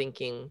ago and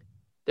thinking,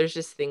 there's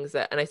just things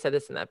that, and I said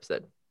this in the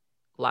episode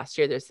last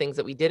year, there's things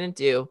that we didn't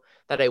do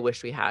that I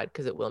wish we had,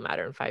 because it will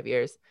matter in 5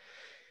 years.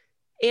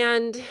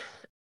 And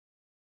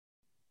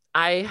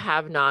I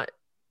have not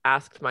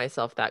asked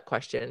myself that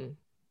question.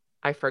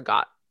 I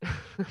forgot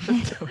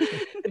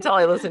until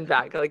I listened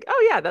back, like,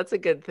 oh yeah, that's a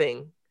good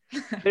thing.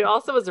 But it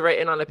also was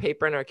written on a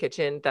paper in our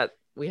kitchen that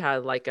we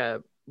had like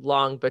a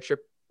long butcher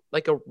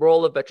like a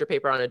roll of butcher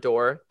paper on a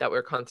door that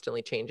we're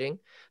constantly changing.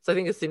 So I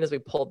think as soon as we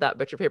pulled that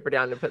butcher paper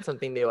down to put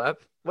something new up,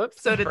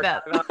 whoops. So did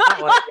that.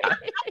 Yeah.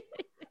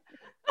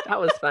 That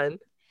was fun.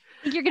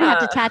 I think you're going to have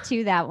to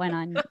tattoo that one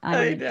on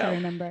you to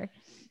remember.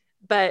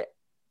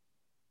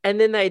 And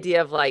then the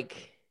idea of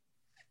like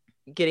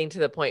getting to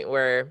the point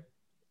where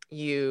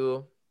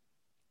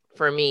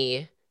for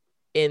me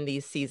in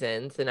these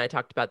seasons, and I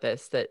talked about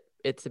this, that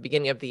it's the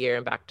beginning of the year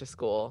and back to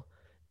school,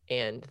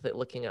 and that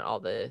looking at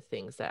all the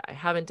things that I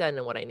haven't done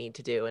and what I need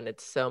to do. And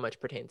it's so much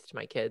pertains to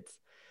my kids.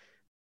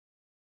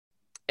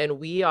 And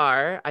we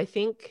are, I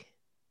think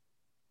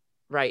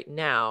right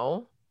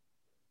now,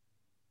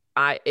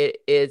 it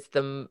is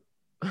the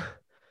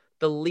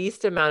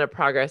least amount of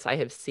progress I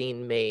have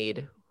seen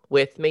made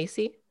with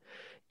Macy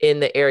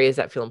in the areas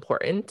that feel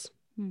important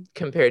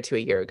compared to a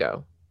year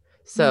ago.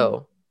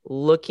 So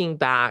looking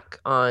back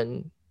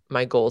on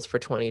my goals for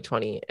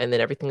 2020 and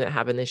then everything that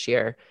happened this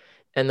year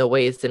and the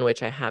ways in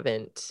which I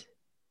haven't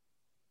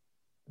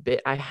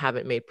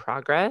made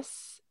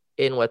progress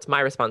in what's my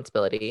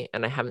responsibility,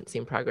 and I haven't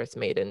seen progress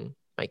made in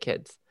my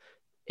kids,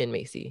 in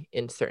Macy,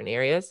 in certain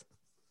areas.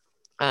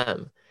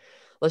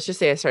 Let's just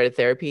say I started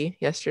therapy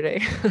yesterday.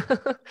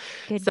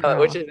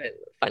 Which isn't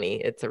funny.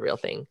 It's a real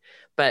thing.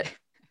 But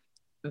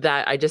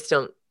that I just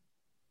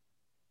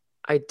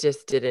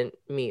didn't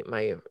meet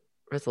my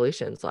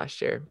resolutions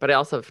last year. But I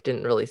also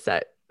didn't really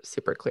set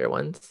super clear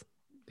ones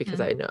because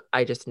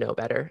I just know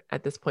better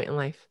at this point in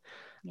life.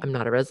 Yeah. I'm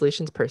not a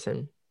resolutions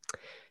person.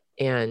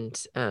 And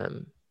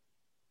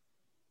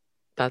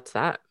that's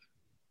that.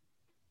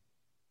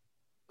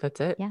 That's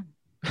it. Yeah.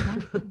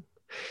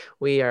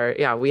 We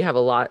have a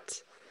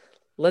lot.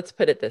 Let's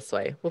put it this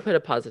way. We'll put a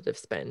positive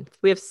spin.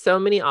 We have so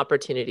many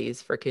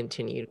opportunities for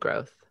continued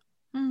growth.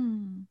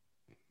 I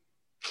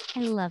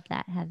love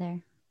that,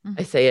 Heather.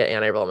 I say it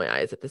and I roll my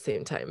eyes at the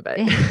same time, but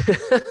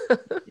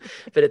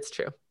but it's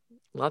true.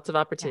 Lots of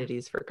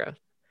opportunities for growth.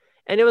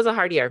 And it was a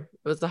hard year.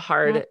 It was a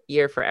hard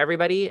year for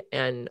everybody.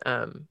 And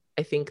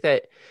I think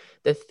that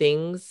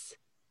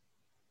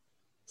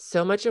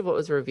so much of what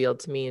was revealed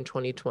to me in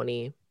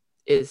 2020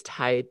 is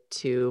tied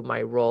to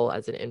my role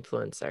as an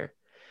influencer.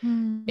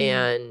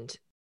 And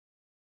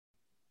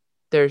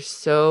there's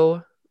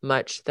so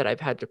much that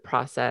I've had to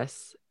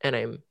process,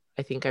 and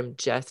I think I'm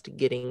just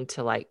getting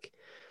to like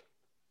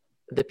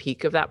the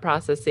peak of that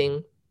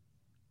processing,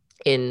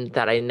 in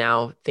that I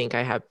now think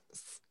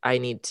I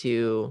need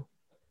to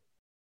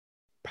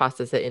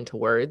process it into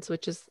words,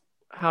 which is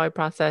how I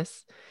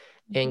process,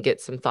 and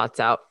get some thoughts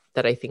out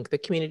that I think the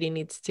community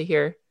needs to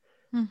hear,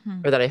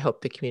 or that I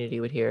hope the community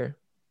would hear.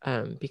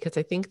 Because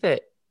I think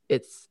that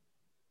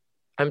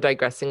I'm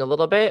digressing a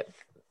little bit,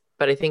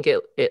 but I think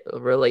it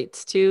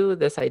relates to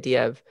this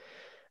idea of,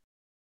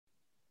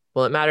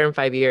 will it matter in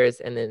 5 years?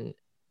 And then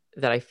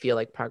that I feel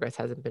like progress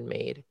hasn't been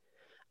made.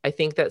 I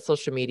think that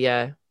social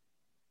media,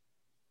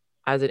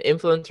 as an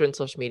influencer in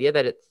social media,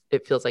 that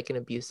it feels like an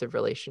abusive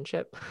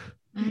relationship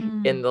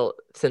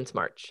since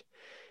March.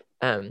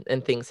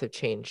 And things have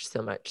changed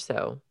so much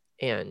so.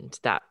 And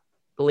that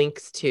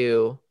links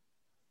to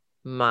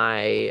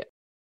my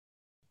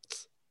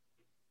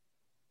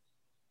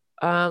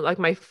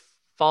my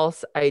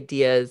false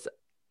ideas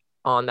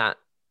on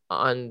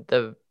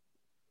the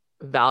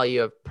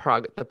value of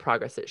the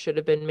progress that should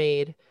have been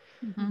made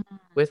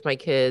with my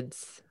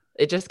kids.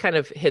 It just kind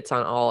of hits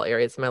on all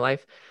areas of my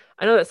life.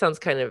 I know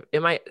that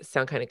it might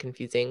sound kind of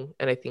confusing,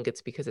 and I think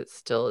it's because it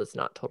still is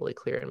not totally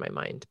clear in my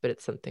mind, but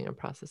it's something I'm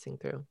processing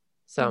through.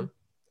 So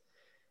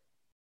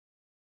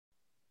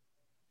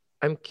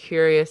I'm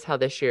curious how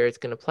this year is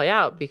going to play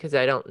out, because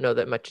I don't know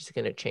that much is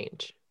going to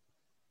change.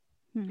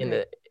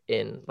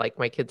 In like,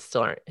 my kids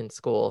still aren't in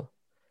school,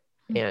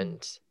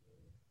 and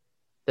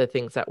the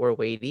things that were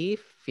weighty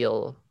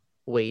feel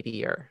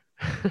weightier.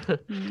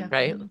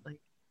 Right?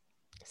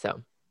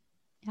 So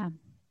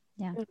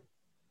yeah,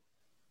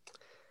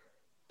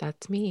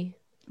 that's me.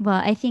 Well,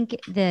 I think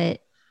that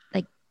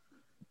like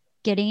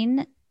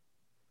getting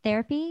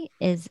therapy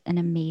is an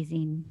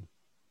amazing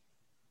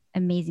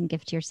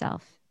gift to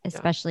yourself,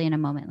 especially in a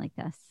moment like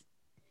this.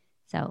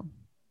 So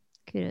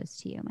kudos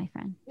to you, my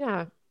friend.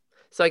 Yeah.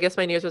 So I guess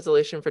my New Year's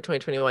resolution for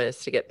 2021 is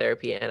to get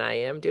therapy, and I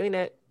am doing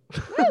it.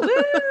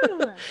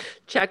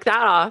 Check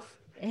that off.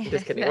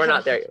 Just kidding. We're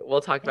not there.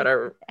 We'll talk about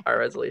our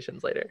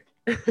resolutions later.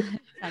 Sounds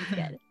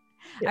good.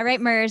 Yes. All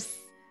right, Merce.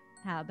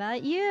 How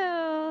about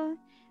you?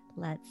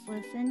 Let's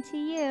listen to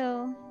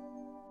you.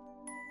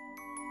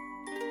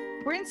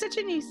 We're in such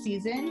a new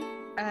season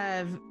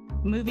of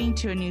moving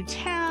to a new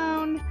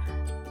town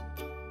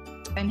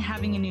and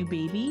having a new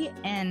baby.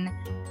 And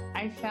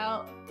I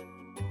felt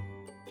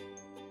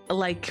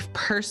like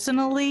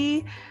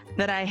personally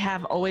that I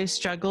have always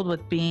struggled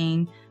with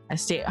being a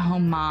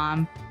stay-at-home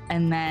mom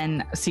and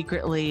then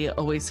secretly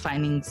always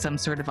finding some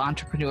sort of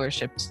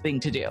entrepreneurship thing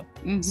to do.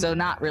 So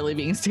not really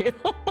being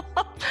stay-at-home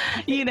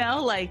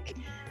mom, like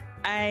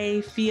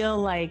I feel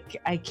like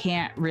I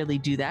can't really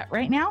do that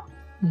right now.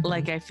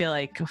 Like I feel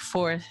like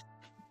fourth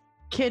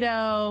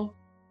kiddo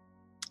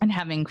and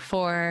having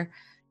 4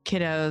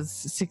 kiddos,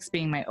 6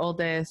 being my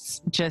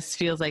oldest, just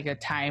feels like a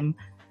time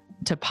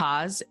to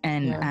pause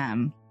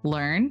and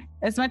learn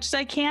as much as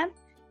I can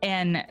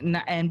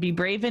and be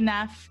brave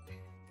enough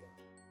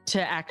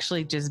to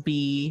actually just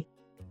be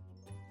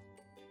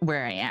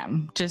where I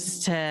am,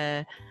 just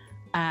to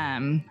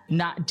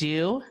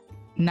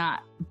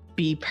not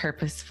be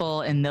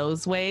purposeful in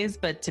those ways,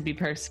 but to be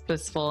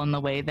purposeful in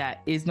the way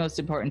that is most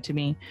important to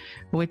me,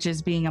 which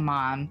is being a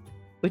mom,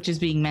 which is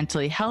being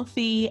mentally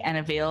healthy and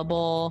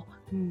available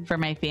for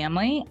my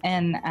family.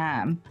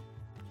 And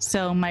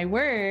so my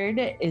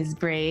word is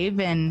brave.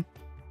 And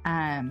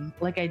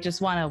like, I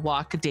just want to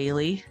walk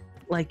daily,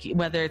 like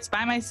whether it's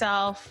by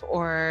myself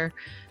or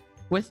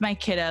with my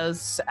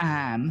kiddos,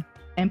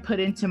 and put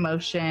into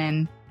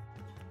motion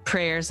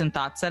prayers and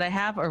thoughts that I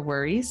have or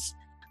worries.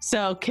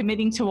 So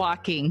committing to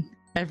walking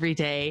every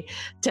day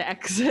to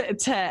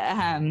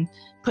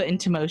put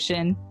into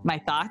motion my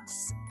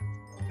thoughts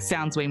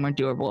sounds way more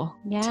doable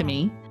to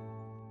me.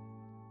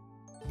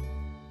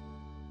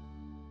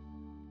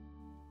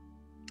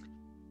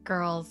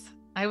 Girls,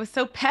 I was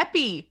so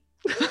peppy.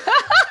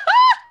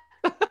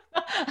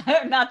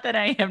 Not that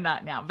I am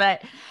not now,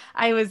 but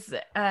I was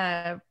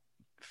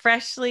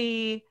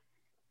freshly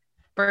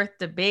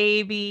birthed a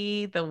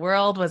baby. The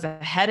world was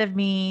ahead of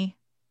me,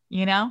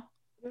 you know?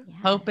 Yeah.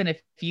 Hope in a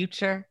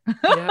future.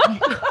 Yeah.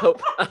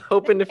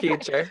 Hope in the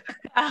future.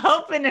 A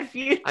hope in the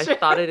future. I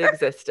thought it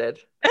existed.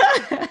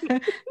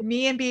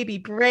 Me and baby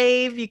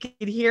Brave, you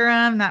could hear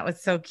him. That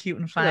was so cute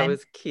and fun. That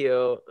was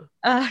cute.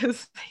 That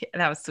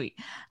was sweet.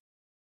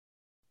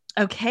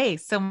 Okay,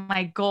 so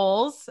my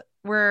goals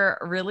were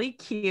really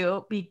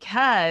cute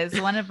because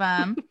one of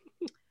them,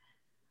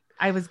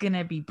 I was going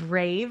to be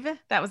brave.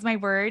 That was my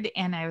word.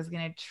 And I was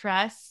going to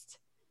trust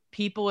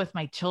people with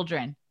my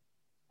children.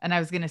 And I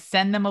was going to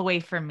send them away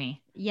from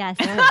me. Yes.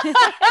 And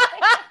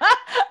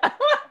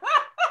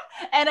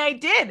I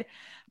did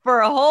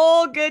for a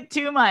whole good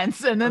 2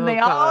 months. And then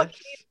all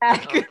came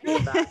back.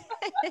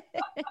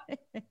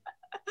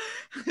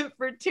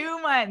 For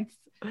 2 months,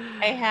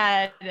 I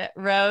had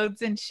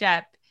Rhodes and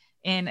Shep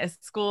in a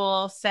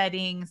school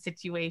setting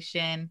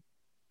situation.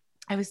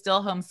 I was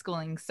still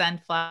homeschooling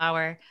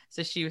Sunflower,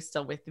 so she was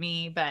still with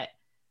me. But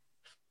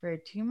for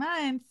 2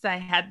 months, I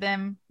had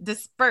them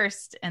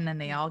dispersed, and then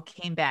they all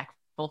came back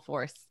full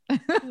force.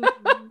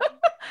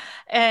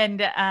 And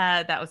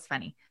that was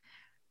funny.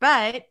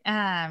 But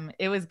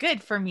it was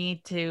good for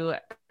me to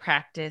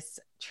practice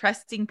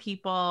trusting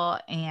people,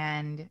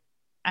 and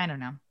I don't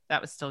know,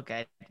 that was still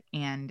good.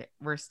 And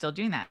we're still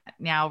doing that.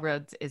 Now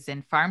Rhodes is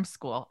in farm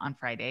school on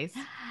Fridays.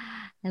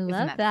 I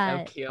love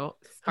that. So cute.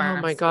 Oh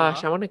my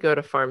gosh, I want to go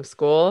to farm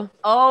school.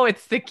 Oh,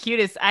 it's the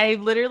cutest. I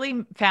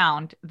literally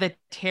found the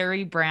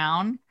Terry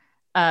Brown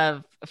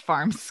of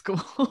farm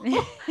school.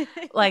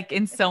 Like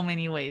in so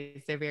many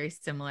ways. They're very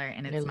similar,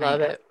 and it's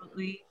my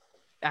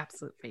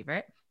absolute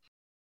favorite.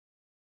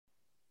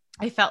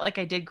 I felt like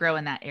I did grow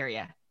in that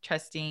area,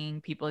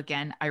 trusting people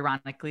again,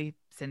 ironically,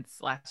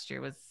 since last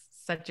year was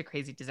such a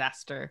crazy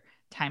disaster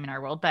time in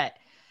our world. But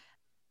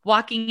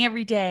walking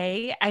every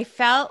day, I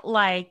felt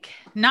like,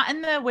 not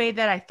in the way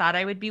that I thought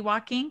I would be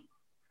walking.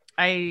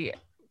 I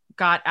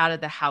got out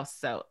of the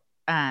house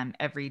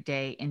every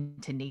day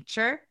into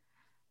nature,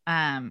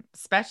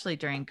 especially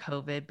during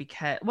COVID,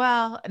 because,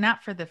 well,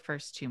 not for the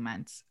first 2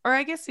 months, or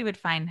I guess we would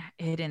find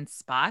hidden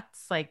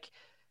spots like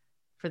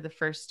for the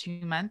first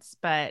 2 months,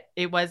 but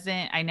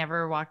I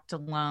never walked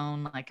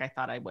alone like I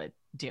thought I would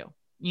do.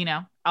 You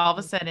know, all of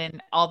a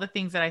sudden, all the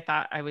things that I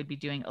thought I would be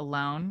doing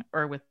alone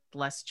or with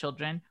less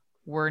children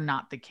were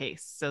not the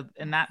case. So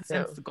in that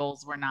sense, the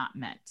goals were not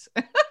met.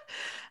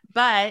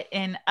 But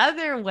in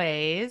other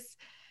ways,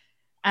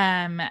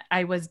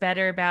 I was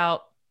better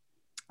about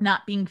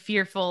not being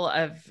fearful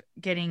of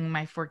getting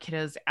my 4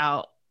 kiddos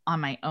out on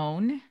my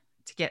own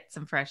to get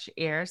some fresh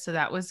air. So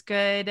that was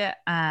good.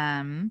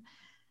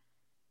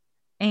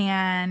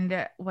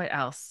 And what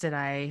else did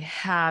I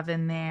have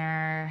in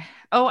there?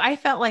 Oh, I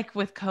felt like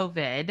with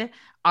COVID,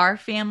 our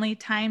family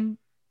time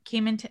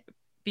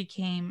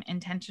became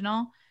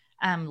intentional.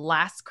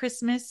 Last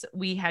Christmas,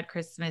 we had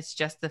Christmas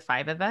just the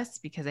 5 of us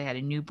because I had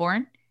a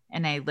newborn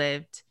and I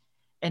lived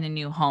in a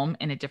new home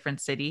in a different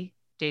city.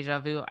 Deja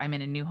vu, I'm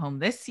in a new home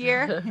this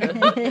year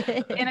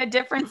in a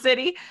different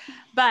city.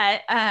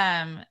 But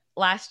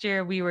last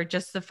year we were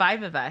just the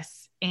 5 of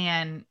us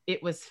and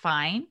it was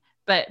fine.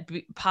 But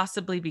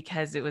possibly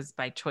because it was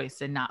by choice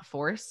and not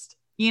forced,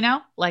 you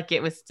know, like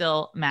it was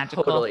still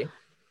magical, totally.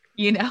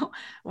 You know,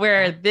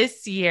 where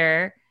this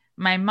year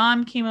my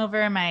mom came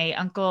over, my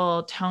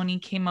uncle Tony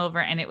came over,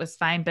 and it was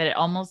fine, but it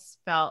almost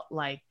felt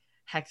like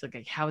hectic.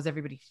 Like, how is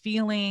everybody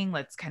feeling?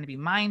 Let's kind of be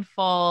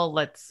mindful.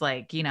 Let's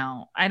like, you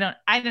know, I don't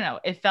know.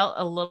 It felt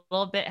a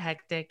little bit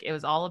hectic. It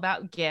was all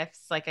about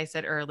gifts. Like I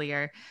said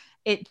earlier,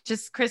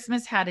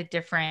 Christmas had a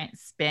different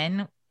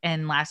spin.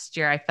 And last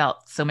year I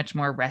felt so much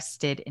more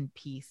rested in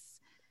peace.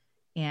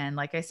 And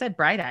like I said,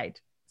 bright-eyed.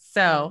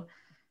 So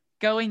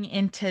going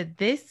into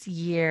this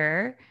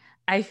year,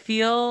 I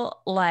feel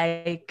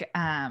like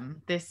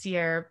this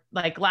year,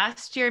 like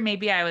last year,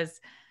 maybe I was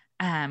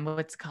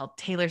what's it called,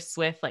 Taylor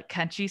Swift, like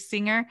country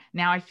singer.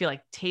 Now I feel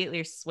like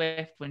Taylor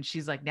Swift when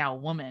she's like now a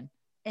woman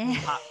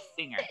pop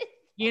singer.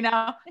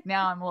 Now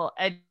I'm a little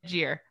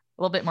edgier, a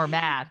little bit more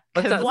mad.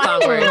 What's that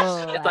song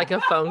where it's like a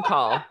phone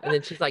call and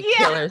then she's like,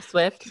 Taylor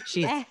Swift,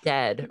 she's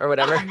dead or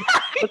whatever.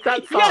 What's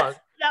that song? Yes,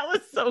 that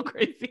was so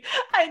crazy.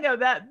 I know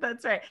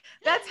that's right.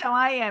 That's how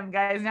I am,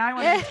 guys. Now I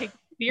want to take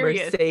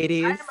serious.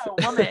 Mercedes. I'm a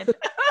woman.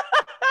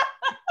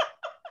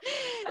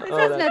 This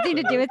has nothing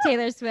to do with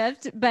Taylor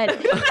Swift, but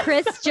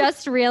Chris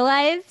just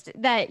realized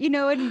that,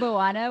 in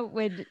Moana,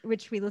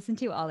 which we listen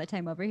to all the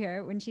time over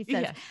here, when she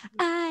says,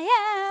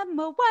 I am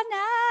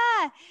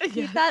Moana,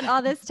 you thought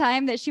all this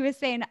time that she was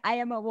saying, I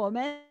am a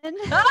woman.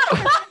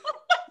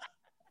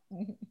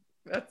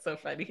 That's so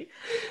funny.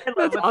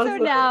 That's awesome.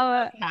 So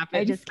now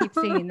I just keep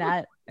singing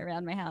that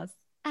around my house.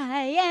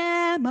 I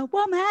am a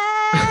woman.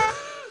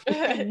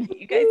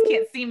 You guys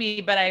can't see me,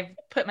 but I've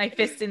put my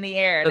fist in the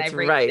air and That's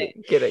right.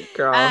 Get it,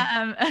 girl.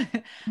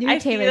 New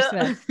Taylor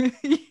Swift.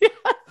 Yes,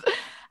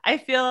 I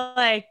feel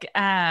like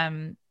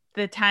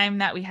the time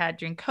that we had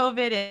during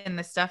COVID and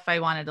the stuff I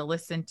wanted to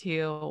listen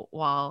to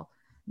while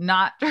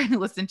not trying to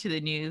listen to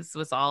the news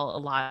was all a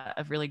lot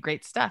of really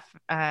great stuff.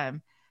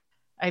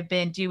 I've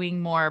been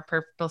doing more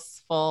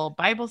purposeful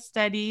Bible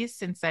studies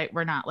since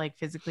we're not like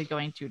physically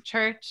going to a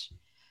church.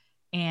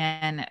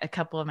 And a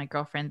couple of my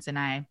girlfriends and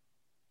I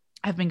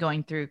have been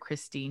going through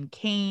Christine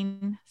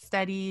Caine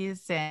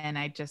studies, and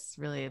I just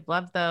really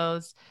love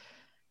those.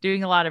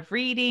 Doing a lot of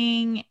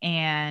reading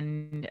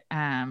and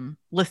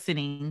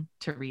listening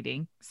to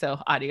reading, so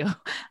audio.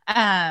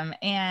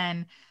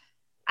 And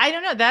I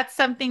don't know, that's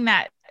something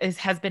that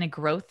has been a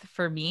growth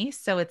for me.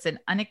 So it's an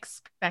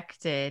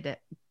unexpected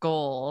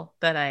goal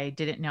that I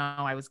didn't know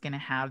I was going to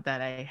have,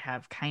 that I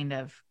have kind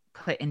of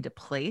put into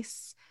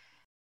place.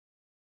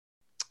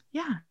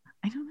 Yeah,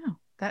 I don't know.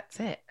 That's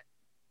it.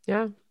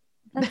 Yeah.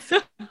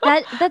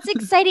 That's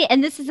exciting.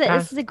 And this is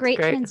a great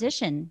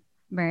transition,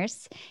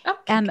 Merce.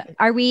 Okay.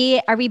 Are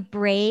we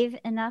brave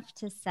enough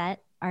to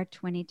set our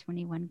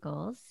 2021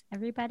 goals,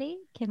 everybody?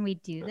 Can we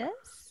do this?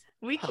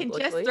 We can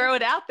just throw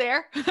it out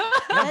there.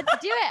 Let's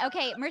do it.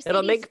 Okay, Mercedes.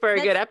 It'll make for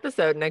a good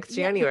episode next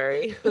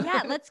January.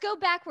 Yeah, let's go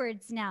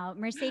backwards now.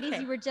 Mercedes,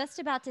 you were just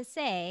about to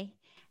say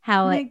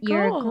how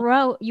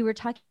you were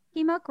talking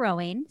about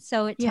growing.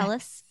 So tell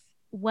us,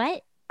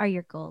 what are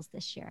your goals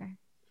this year?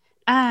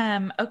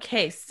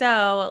 Okay.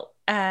 So,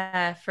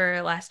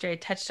 for last year, I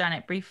touched on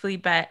it briefly,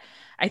 but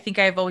I think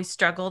I've always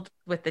struggled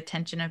with the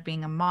tension of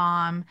being a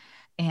mom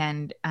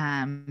and,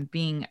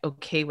 being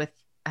okay with,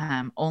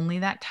 only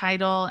that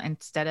title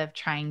instead of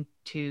trying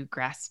to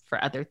grasp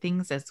for other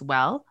things as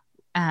well.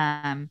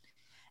 And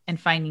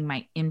finding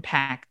my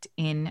impact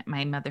in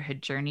my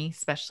motherhood journey,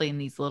 especially in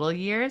these little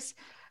years.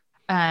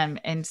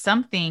 And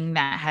something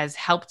that has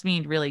helped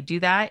me really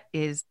do that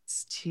is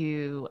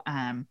to,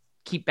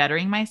 keep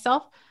bettering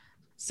myself.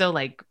 So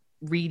like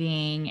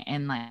reading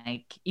and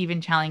like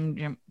even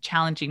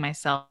challenging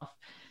myself.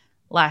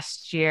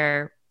 Last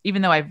year,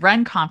 even though I've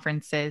run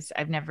conferences,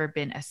 I've never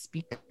been a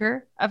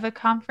speaker of a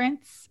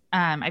conference.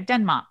 I've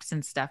done MOPS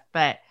and stuff,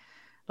 but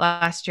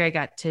last year I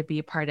got to be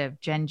a part of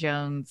Jen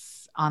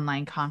Jones'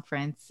 online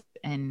conference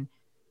and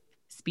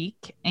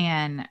speak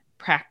and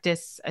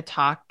practice a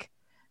talk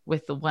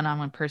with the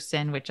one-on-one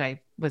person, which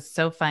was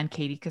so fun.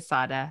 Katie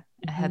Casada,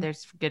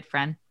 Heather's good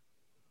friend,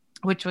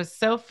 which was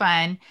so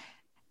fun.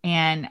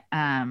 And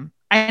I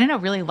don't know,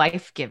 really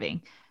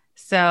life-giving.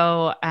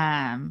 So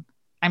I'm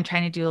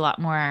trying to do a lot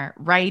more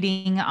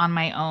writing on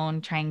my own,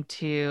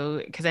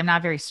 because I'm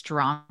not a very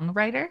strong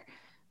writer,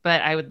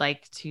 but I would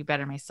like to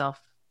better myself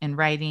in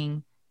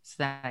writing so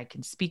that I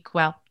can speak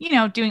well,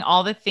 doing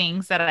all the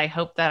things that I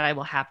hope that I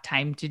will have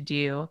time to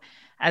do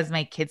as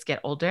my kids get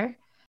older.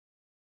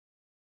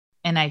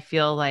 And I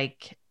feel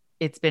like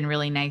it's been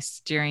really nice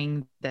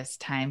during this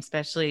time,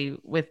 especially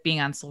with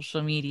being on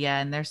social media,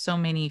 and there's so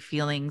many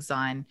feelings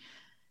on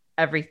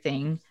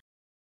everything.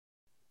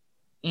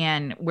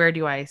 And where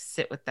do I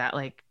sit with that?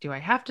 Like, do I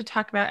have to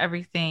talk about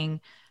everything?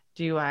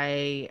 Do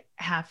I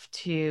have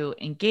to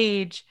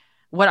engage?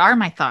 What are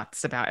my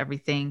thoughts about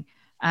everything?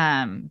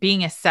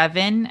 Being a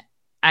 7,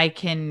 I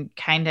can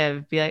kind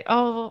of be like,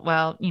 oh,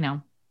 well,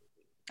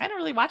 I don't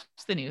really watch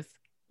the news.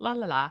 La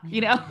la la,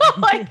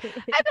 like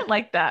I don't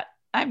like that.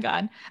 I'm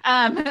gone.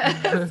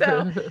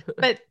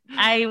 But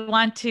I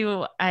want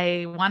to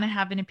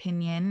have an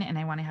opinion, and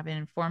I want to have an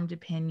informed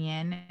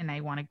opinion, and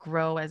I want to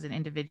grow as an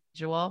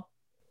individual.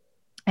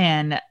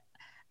 And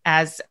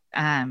as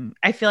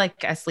I feel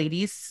like us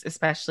ladies,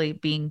 especially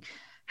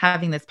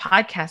having this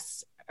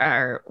podcast,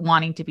 are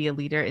wanting to be a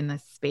leader in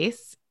this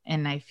space.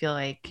 And I feel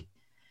like,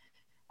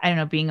 I don't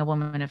know, being a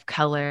woman of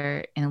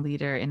color and a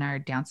leader in our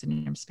Down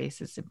syndrome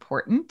space is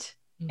important.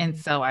 Mm-hmm. And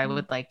so I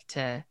would like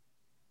to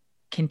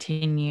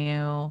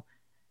continue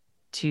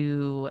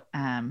to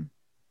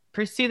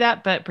pursue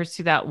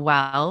that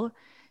well.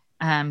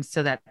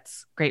 So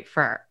that's great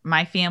for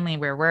my family,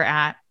 where we're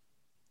at.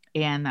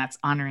 And that's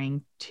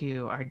honoring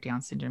to our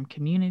Down syndrome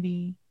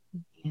community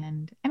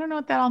And I don't know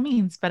what that all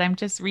means, but I'm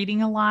just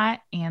reading a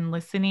lot and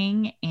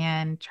listening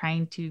and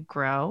trying to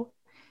grow.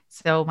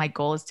 So my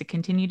goal is to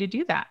continue to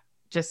do that,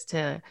 just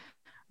to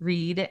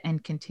read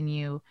and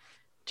continue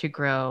to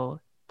grow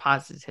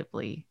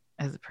positively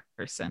as a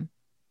person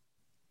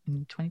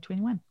in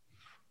 2021.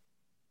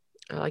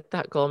 I like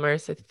that goal,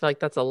 Merce. I feel like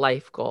that's a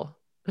life goal.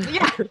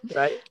 Yeah.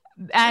 Right.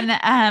 And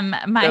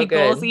my So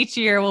goals good. each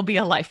year will be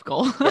a life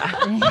goal. Yeah.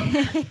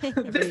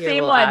 The Every year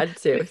same we'll one. add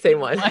to same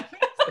one.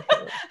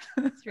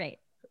 That's right.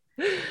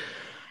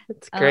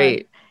 It's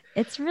great.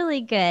 It's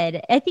really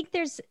good. I think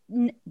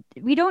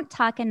we don't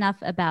talk enough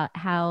about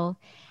how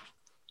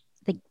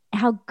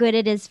good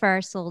it is for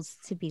our souls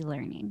to be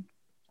learning.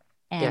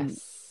 And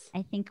Yes.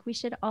 I think we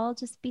should all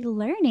just be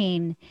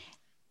learning.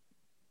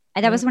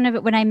 That was one of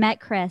it when I met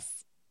Chris.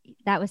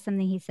 That was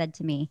something he said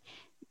to me.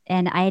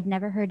 And I had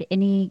never heard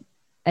any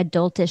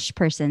adultish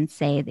person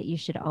say that you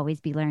should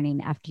always be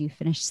learning after you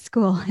finish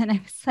school. And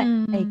I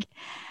was like,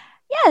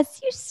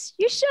 yes,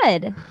 you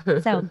should.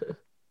 So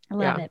I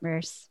love it,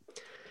 Merce.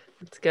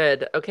 It's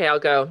good. Okay, I'll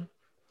go.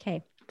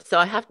 Okay. So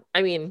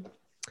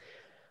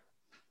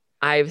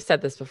I've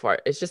said this before.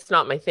 It's just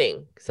not my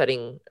thing,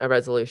 setting a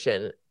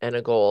resolution and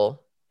a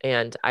goal.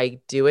 And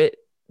I do it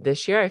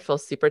this year. I feel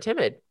super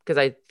timid because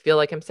I feel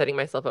like I'm setting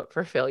myself up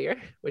for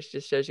failure, which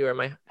just shows you where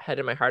my head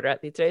and my heart are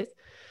at these days.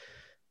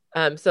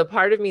 So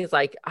part of me is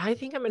like, I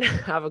think I'm going to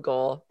have a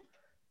goal,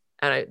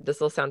 and this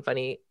will sound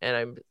funny, and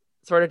I'm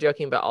sort of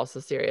joking, but also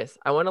serious.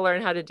 I want to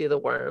learn how to do the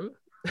worm.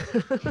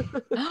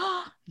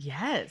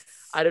 Yes.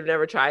 I'd have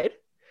never tried.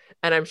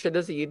 And I'm sure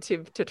there's a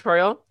YouTube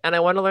tutorial, and I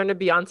want to learn a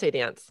Beyonce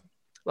dance.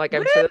 Like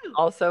I'm sure there's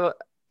also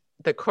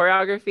the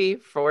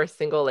choreography for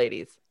single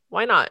ladies.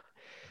 Why not?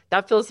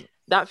 That feels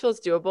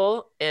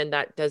doable, and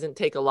that doesn't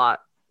take a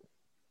lot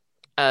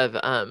of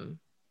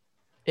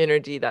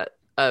energy,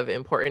 of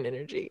important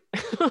energy.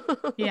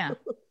 Yeah.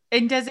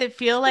 And does it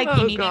feel like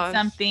you needed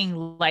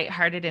something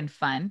lighthearted and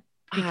fun?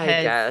 Because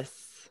I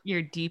guess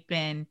you're deep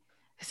in.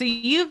 So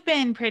you've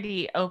been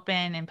pretty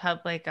open in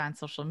public on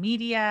social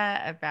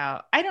media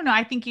about, I don't know,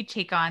 I think you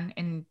take on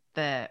in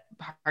the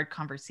hard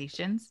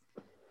conversations.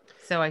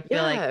 So I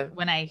feel like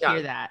when I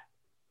hear that,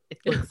 it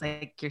looks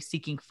like you're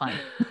seeking fun.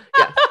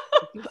 Yes.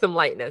 Some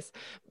lightness.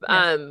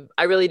 Yes.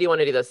 I really do want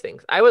to do those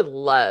things. I would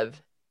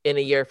love in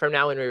a year from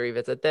now when we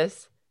revisit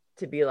this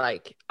to be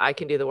like, I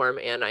can do the worm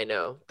and I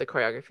know the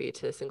choreography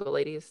to single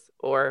ladies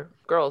or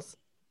girls.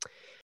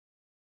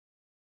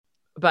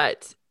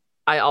 But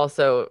I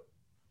also,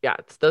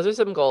 those are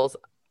some goals.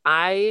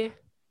 I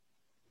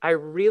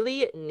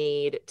really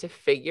need to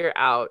figure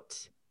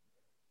out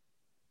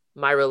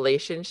my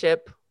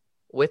relationship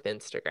with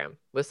Instagram,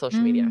 with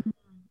social media.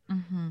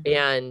 Mm-hmm.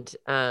 And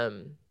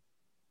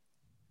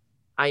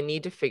I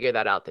need to figure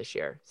that out this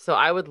year. So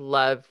I would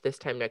love this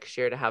time next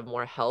year to have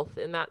more health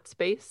in that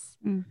space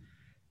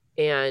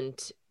and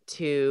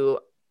to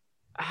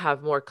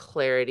have more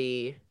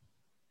clarity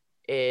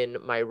in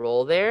my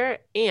role there,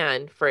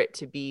 and for it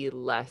to be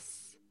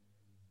less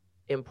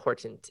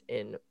important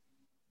in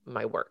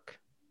my work.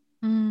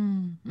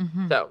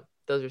 Mm-hmm. So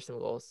those are some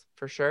goals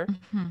for sure.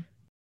 Mm-hmm.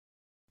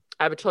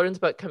 I have a children's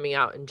book coming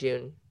out in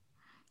June.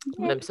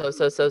 Yay. I'm so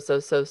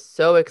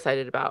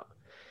excited about.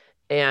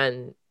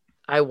 And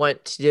I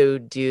want to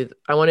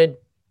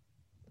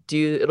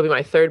it'll be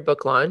my third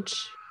book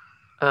launch,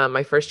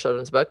 my first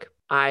children's book.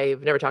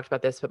 I've never talked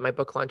about this, but my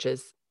book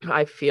launches,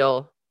 I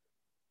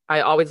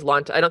always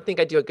launch. I don't think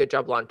I do a good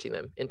job launching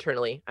them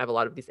internally. I have a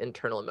lot of these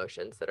internal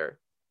emotions that are,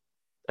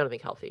 I don't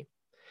think, healthy.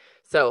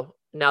 So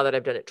now that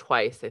I've done it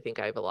twice, I think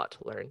I have a lot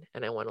to learn,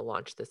 and I want to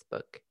launch this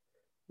book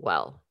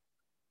well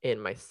in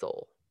my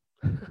soul.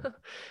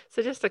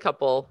 So just a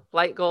couple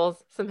light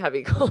goals, some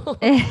heavy goals,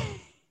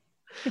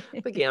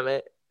 the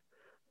gamut.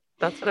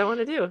 That's what I want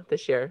to do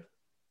this year.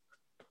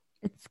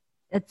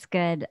 It's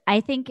good. I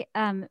think,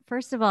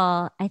 first of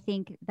all, I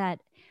think that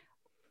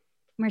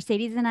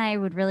Mercedes and I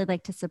would really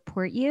like to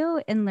support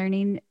you in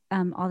learning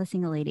all the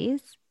single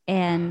ladies.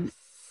 And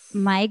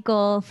my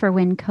goal for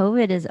when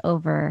COVID is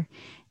over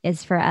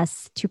is for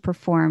us to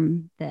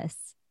perform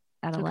this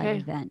at a live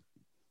event.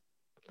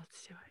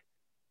 Let's do it.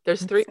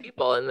 There's 3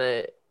 people in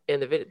the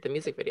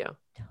music video.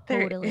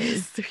 Totally. There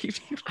is 3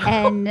 people.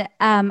 And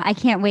I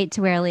can't wait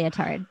to wear a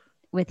leotard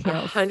with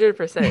heels.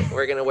 100%.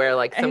 We're gonna wear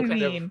like some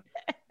kind of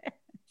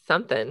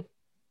something.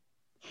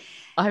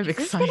 I'm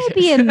excited. It's gonna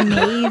be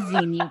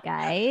amazing, you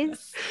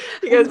guys.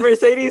 Because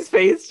Mercedes'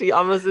 face, she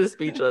almost is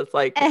speechless.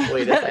 Like,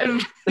 wait a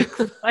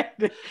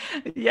second.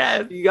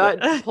 Yes. You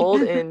got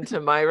pulled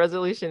into my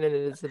resolution, and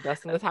it is the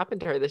best thing that's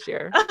happened to her this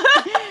year.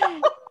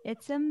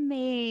 It's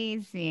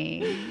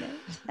amazing.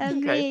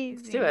 Okay,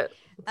 let's do it.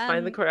 Let's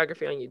find the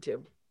choreography on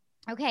YouTube.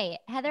 Okay,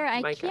 Heather,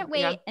 I can't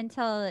wait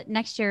until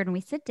next year when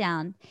we sit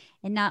down,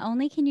 and not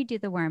only can you do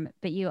the worm,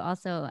 but you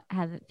also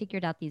have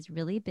figured out these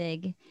really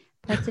big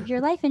parts of your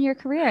life and your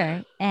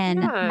career.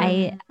 And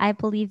I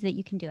believe that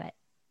you can do it.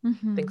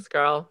 Mm-hmm. Thanks,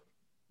 girl.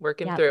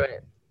 Working through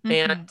it.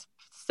 Mm-hmm. And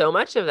so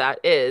much of that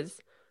is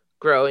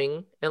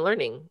growing and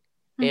learning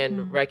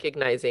and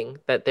recognizing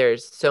that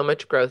there's so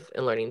much growth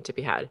and learning to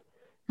be had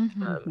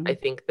I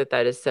think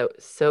that is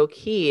so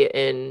key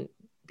in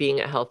being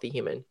a healthy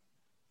human.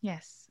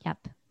 Yes.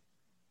 Yep.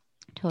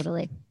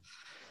 Totally.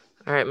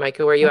 All right,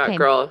 Micah, where are you at,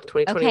 girl?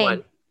 2021.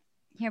 Okay.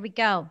 Here we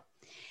go.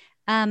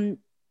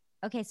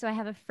 Okay, so I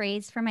have a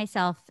phrase for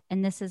myself,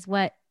 and this is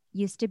what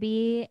used to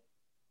be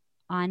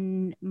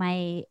on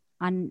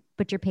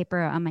butcher paper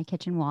on my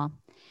kitchen wall.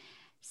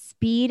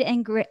 Speed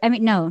and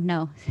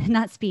no,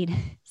 not speed.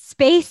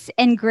 Space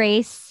and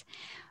grace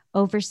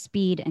over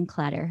speed and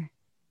clutter.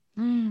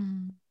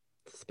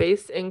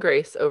 Space and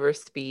grace over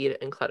speed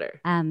and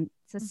clutter.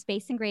 So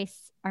space and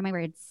grace are my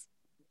words.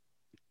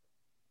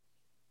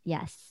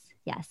 Yes.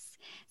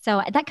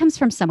 So that comes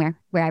from somewhere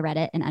where I read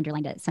it and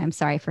underlined it. So I'm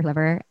sorry for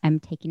whoever I'm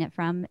taking it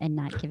from and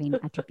not giving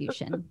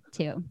attribution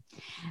to.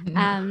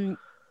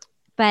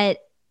 But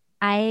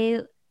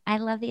I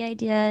love the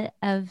idea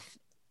of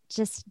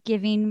just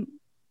giving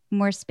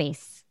more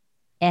space.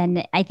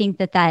 And I think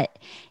that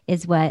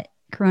is what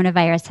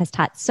coronavirus has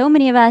taught so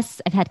many of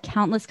us. I've had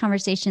countless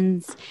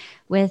conversations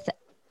with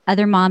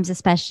other moms,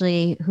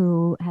 especially,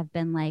 who have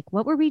been like,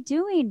 what were we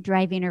doing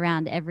driving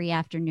around every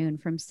afternoon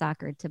from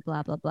soccer to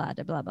blah, blah, blah,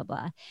 to blah, blah,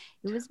 blah.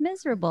 It was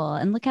miserable.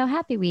 And look how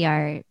happy we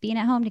are being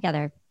at home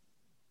together.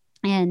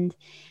 And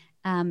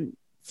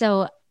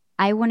so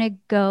I want to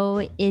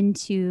go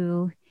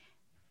into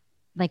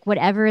like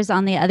whatever is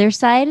on the other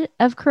side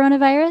of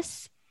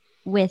coronavirus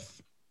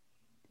with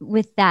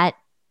that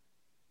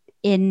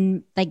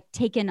in like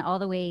taken all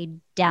the way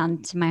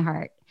down to my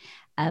heart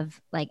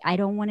of like, I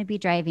don't want to be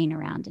driving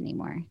around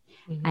anymore.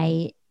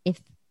 If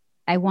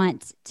I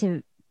want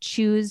to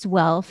choose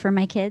well for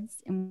my kids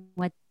and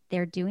what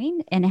they're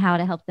doing and how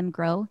to help them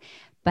grow.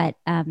 But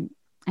I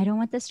don't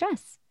want the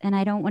stress, and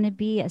I don't want to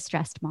be a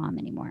stressed mom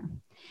anymore.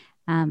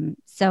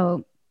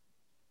 So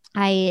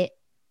I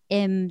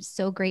am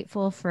so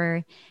grateful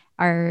for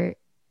our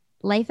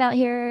life out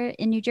here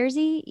in New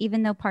Jersey,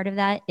 even though part of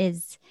that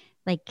is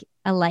like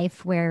a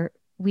life where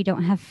we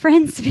don't have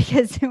friends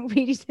because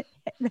we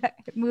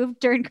moved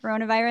during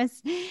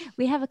coronavirus.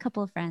 We have a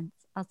couple of friends,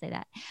 I'll say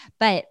that.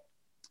 But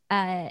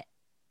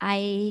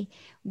I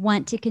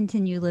want to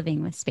continue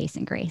living with space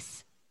and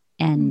grace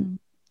and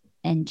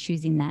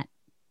choosing that.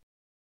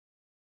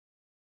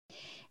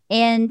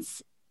 And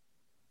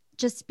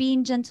just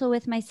being gentle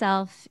with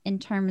myself in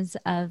terms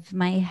of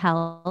my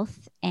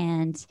health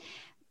and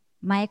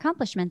my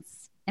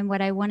accomplishments and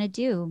what I want to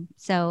do.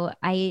 So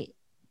I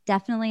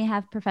definitely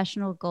have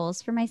professional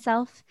goals for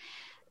myself.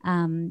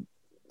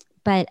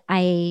 But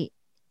I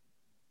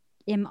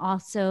am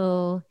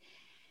also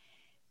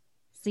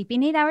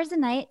sleeping 8 hours a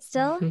night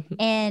still,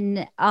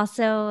 and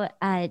also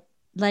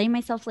letting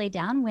myself lay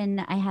down when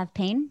I have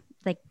pain,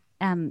 like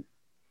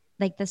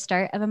the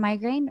start of a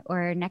migraine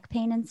or neck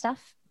pain and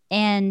stuff.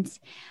 And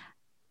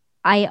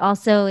I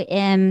also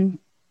am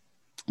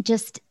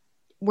just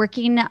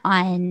working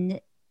on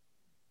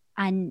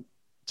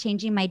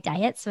changing my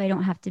diet so I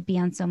don't have to be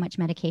on so much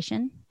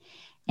medication.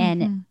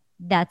 And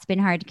that's been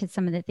hard because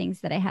some of the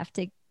things that I have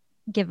to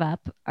give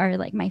up are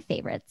like my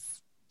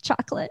favorites: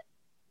 chocolate,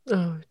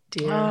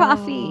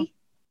 coffee,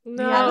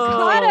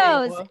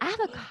 avocados,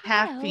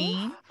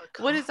 caffeine.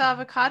 What does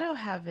avocado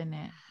have in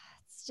it?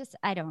 It's just,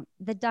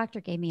 the doctor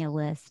gave me a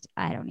list.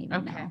 I don't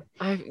even know.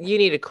 You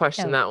need to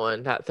question that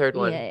one, that third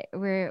one. Yeah,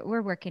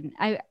 we're working.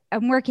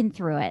 I'm working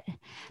through it,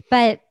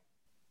 but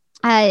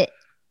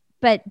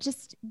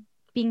just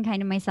being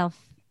kind to myself,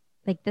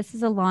 like this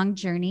is a long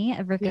journey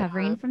of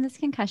recovering from this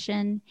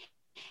concussion.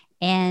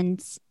 And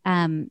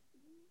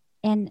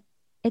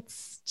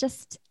it's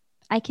just,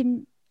 I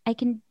can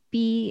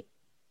be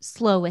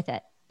slow with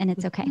it, and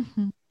it's okay.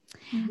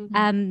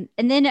 And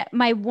then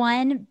my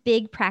one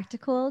big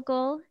practical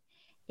goal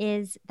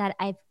is that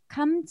I've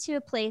come to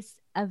a place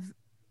of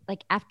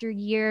like, after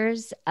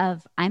years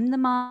of I'm the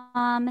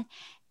mom,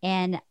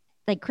 and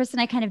like Chris and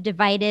I kind of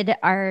divided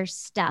our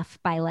stuff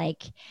by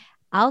like,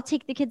 I'll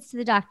take the kids to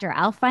the doctor,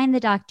 I'll find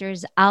the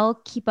doctors, I'll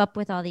keep up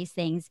with all these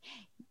things.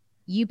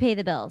 You pay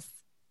the bills,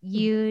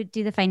 you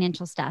do the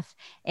financial stuff.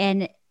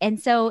 And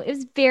so it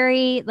was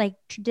very like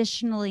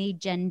traditionally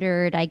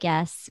gendered, I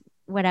guess,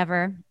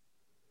 whatever.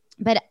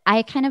 But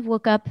I kind of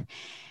woke up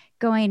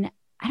going,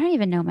 I don't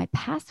even know my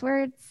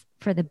passwords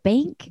for the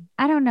bank.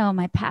 I don't know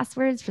my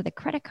passwords for the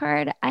credit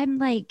card. I'm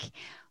like,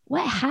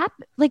 what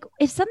happened? Like,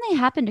 if something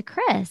happened to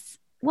Chris,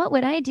 what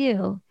would I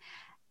do?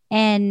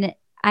 And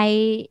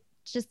I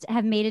just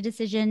have made a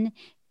decision,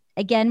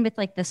 again, with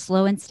like the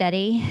slow and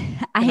steady.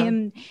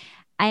 I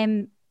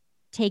am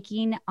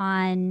taking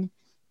on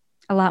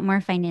a lot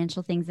more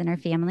financial things in our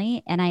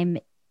family, and I'm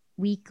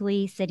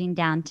weekly sitting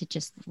down to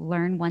just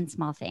learn one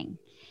small thing.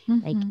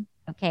 Like,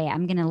 okay,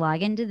 I'm going to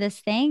log into this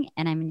thing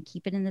and I'm going to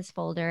keep it in this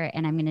folder,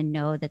 and I'm going to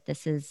know that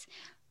this is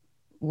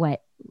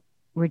what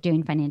we're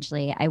doing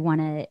financially. I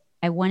want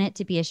it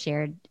to be a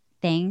shared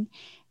thing.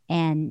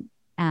 And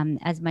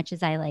as much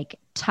as I like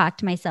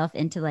talked myself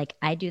into like,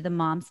 I do the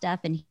mom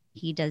stuff and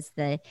he does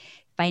the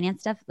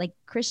finance stuff, like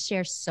Chris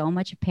shares so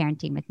much of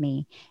parenting with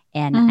me,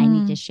 and I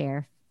need to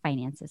share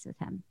finances with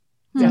him.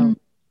 So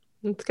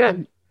that's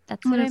good.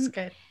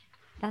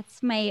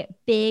 That's my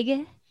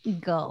big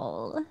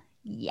goal.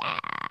 Yeah.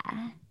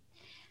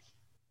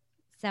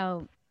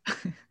 So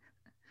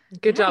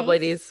Good job, nice.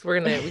 ladies.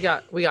 We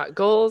got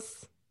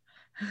goals.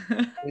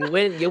 You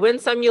win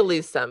some, you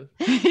lose some.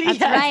 That's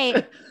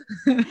right.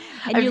 And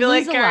I you feel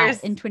lose like a lot ours,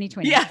 in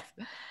 2020. yes.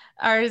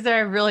 Ours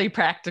are really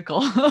practical.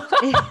 Oh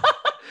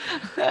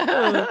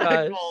my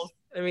gosh. Goals.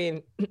 I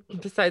mean,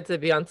 besides the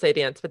Beyonce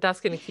dance, but that's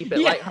going to keep it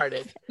Yeah.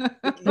 lighthearted.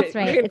 That's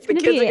right. It's The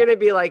gonna kids be- are going to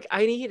be like,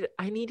 I need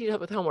you to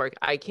help with homework.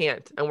 I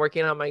can't. I'm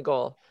working on my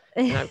goal.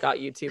 And I've got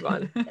YouTube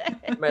on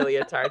my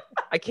leotard.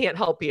 I can't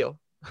help you.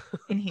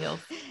 In heels.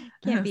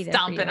 Can't be there for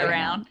Stomping you right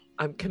around.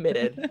 I'm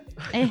committed.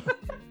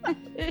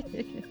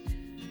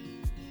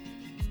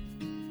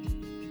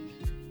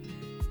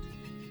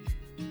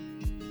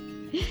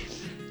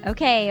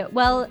 Okay,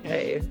 well,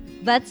 Okay.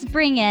 let's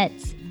bring it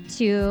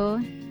to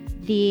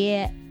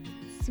the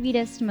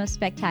sweetest, most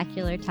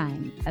spectacular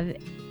time of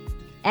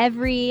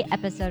every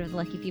episode of the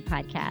Lucky Few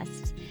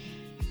podcast.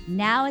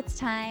 Now it's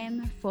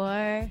time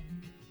for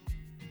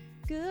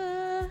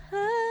good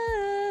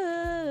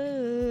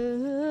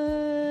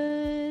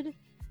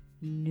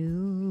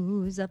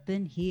news up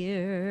in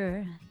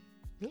here.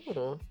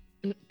 Ooh.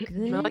 Good.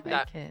 I like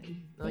that. Kid.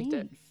 I liked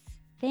it.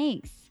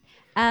 Thanks.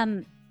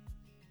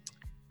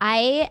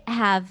 I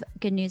have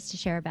good news to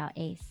share about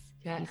Ace.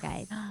 Yes. You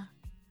guys.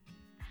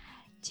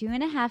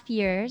 2.5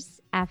 years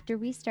after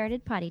we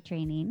started potty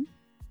training,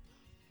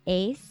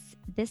 Ace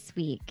this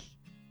week,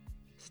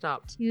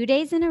 Stop. 2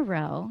 days in a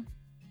row,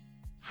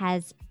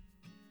 has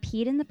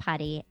peed in the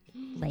potty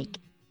like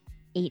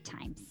 8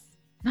 times.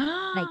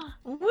 Like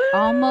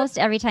almost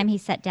every time he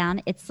sat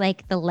down, it's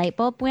like the light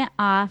bulb went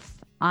off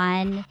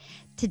on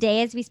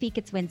today as we speak.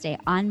 It's Wednesday.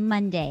 On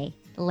Monday,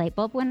 the light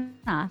bulb went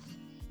off.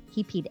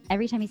 He peed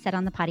every time he sat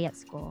on the potty at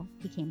school.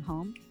 He came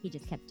home. He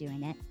just kept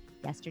doing it.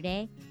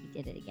 Yesterday, he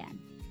did it again.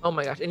 Oh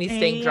my gosh. And he's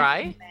staying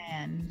dry?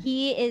 Man.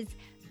 He is,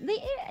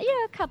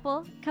 a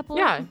couple.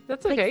 Yeah,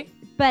 that's like, okay.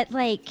 But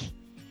like,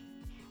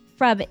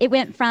 it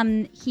went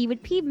from he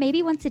would pee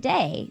maybe once a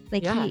day,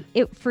 like Yeah.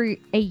 for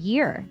a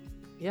year,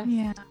 Yeah.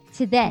 Yeah.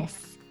 to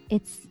this. He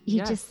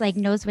Yes. just like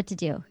knows what to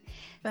do.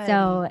 But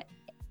So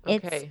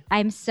Okay.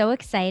 I'm so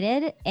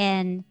excited,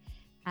 and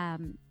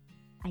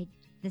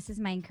this is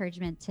my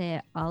encouragement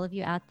to all of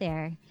you out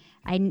there.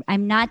 I'm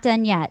not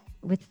done yet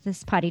with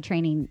this potty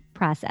training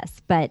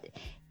process, but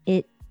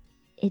it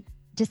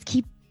just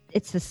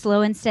it's the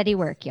slow and steady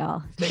work,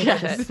 y'all. It's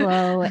Yes. the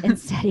slow and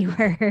steady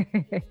work.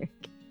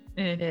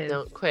 it is.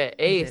 Don't quit.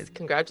 It Ace, is.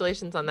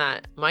 congratulations on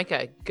that.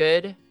 Micah,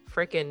 good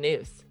freaking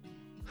news.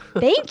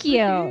 Thank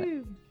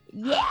you.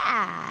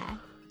 Yeah.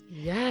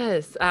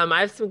 Yes. I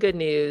have some good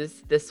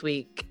news this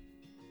week.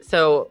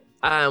 So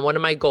one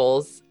of my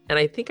goals, and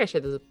I think I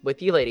shared this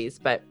with you ladies,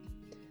 but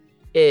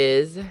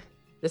this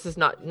is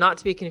not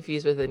to be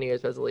confused with a New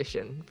Year's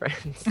resolution,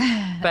 friends.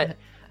 But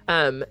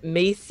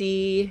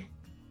Macy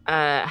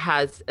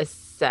has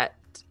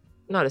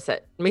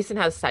Mason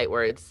has sight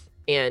words,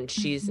 and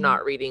she's Mhm.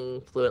 not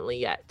reading fluently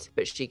yet,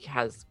 but she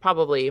has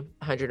probably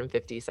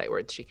 150 sight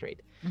words she can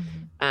read.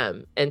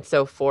 Mhm. And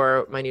so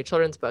for my new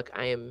children's book,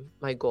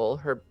 my goal,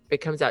 it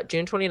comes out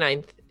June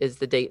 29th is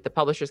the date the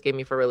publishers gave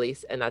me for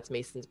release. And that's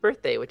Mason's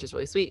birthday, which is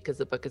really sweet because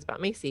the book is about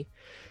Macy.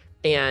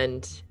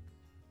 And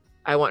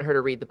I want her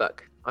to read the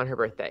book on her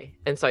birthday.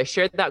 And so I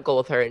shared that goal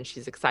with her, and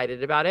she's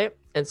excited about it.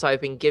 And so I've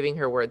been giving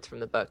her words from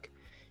the book,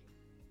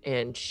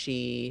 and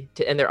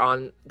and they're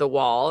on the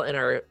wall in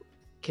our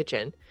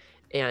kitchen,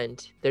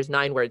 and there's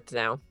 9 words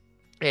now.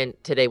 And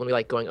today when we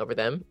like going over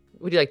them,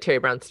 we do like Terry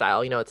Brown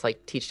style, it's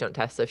like teach, don't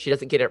test. So if she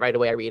doesn't get it right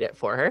away, I read it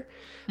for her.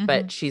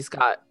 But she's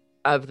got,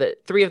 of the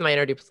 3 of them I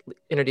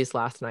introduced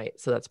last night,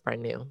 so that's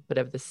brand new. But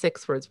of the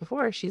 6 words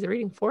before, she's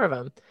reading 4 of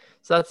them.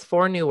 So that's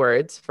 4 new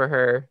words for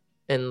her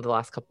in the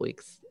last couple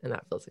weeks, and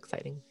that feels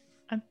exciting.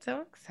 That's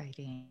so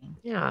exciting.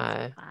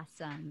 Yeah.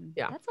 Awesome.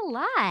 Yeah. That's a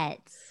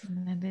lot.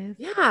 It is.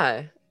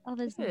 Yeah. All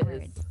those new It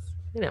words. is.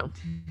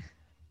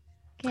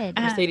 Good.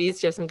 Mercedes,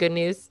 do you have some good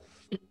news?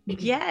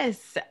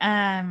 Yes.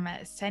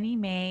 Sunny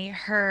May,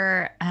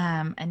 her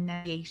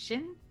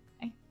enunciation,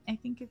 I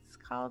think it's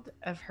called,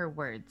 of her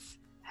words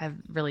have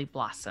really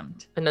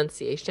blossomed.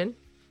 Enunciation.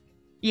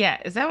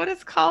 Yeah. Is that what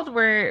it's called?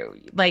 Where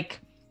like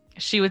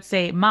she would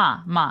say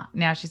ma.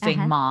 Now she's saying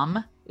Uh-huh.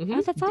 mom. Mhm.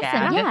 Oh, that's awesome.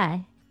 Dad.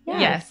 Yeah.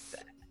 Yes.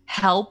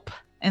 Help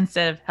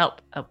instead of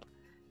help.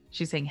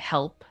 She's saying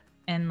help,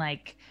 and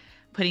like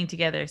putting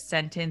together a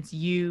sentence,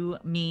 you,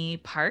 me,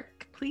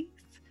 park, please.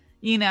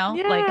 Like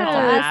Yeah.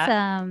 that.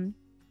 Awesome.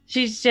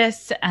 She's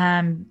just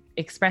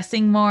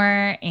expressing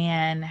more,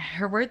 and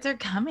her words are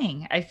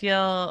coming. I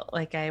feel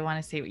like I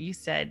want to say what you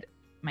said,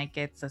 Mike.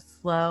 It's a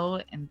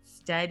slow and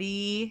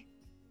steady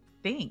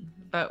thing,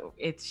 but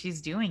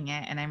she's doing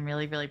it, and I'm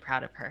really, really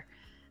proud of her.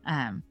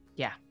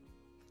 Yeah.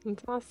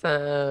 That's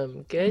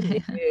awesome.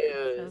 Good So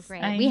news.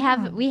 great. I We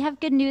know. have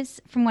good news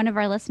from one of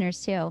our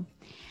listeners too.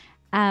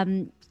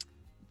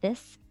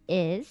 This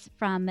is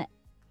from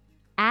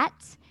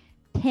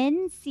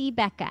 @PinC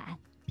Becca,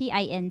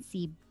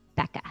 PINC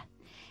Becca,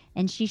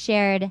 and she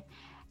shared,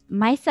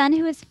 My son,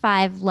 who is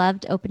 5,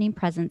 loved opening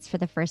presents for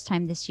the first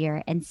time this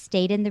year and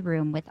stayed in the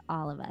room with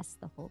all of us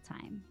the whole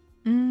time.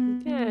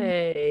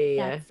 Yay.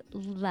 That's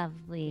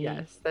lovely.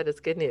 Yes, that is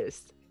good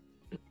news.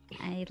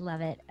 I love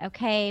it.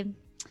 Okay,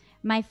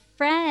 my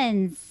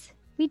friends,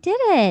 we did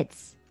it.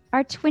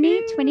 Our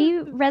 2020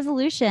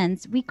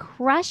 resolutions, we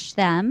crushed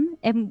them,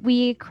 and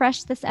we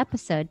crushed this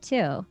episode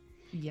too.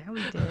 Yeah,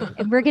 we did.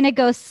 And we're going to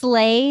go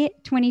slay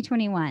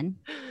 2021.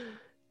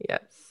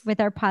 Yes.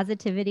 With our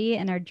positivity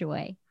and our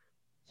joy.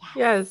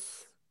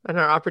 Yes. And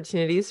our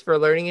opportunities for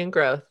learning and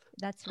growth.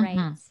 That's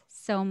right.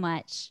 So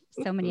much.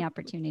 So many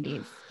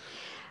opportunities.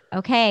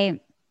 Okay.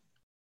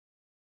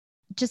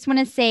 Just want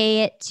to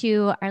say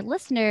to our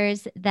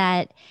listeners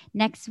that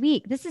next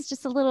week, this is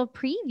just a little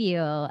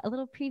preview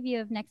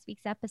of next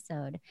week's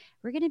episode.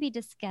 We're going to be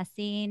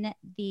discussing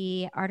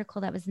the article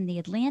that was in The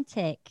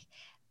Atlantic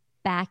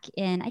back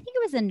in, I think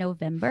it was in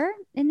November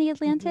in The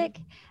Atlantic,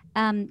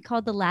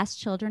 called The Last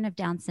Children of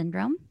Down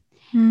Syndrome.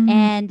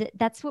 And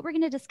that's what we're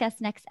going to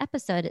discuss next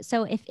episode.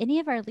 So if any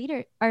of our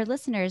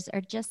listeners are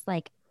just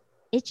like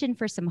itching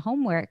for some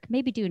homework,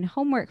 maybe doing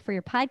homework for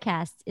your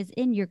podcast is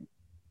in your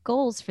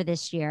goals for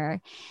this year,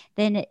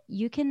 then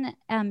you can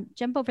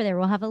jump over there.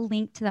 We'll have a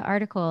link to the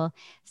article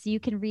so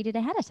you can read it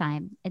ahead of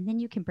time. And then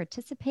you can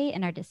participate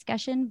in our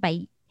discussion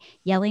by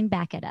yelling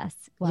back at us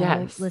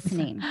while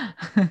listening.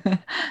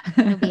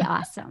 It'll be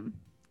awesome.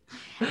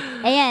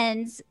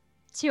 And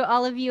to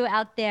all of you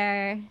out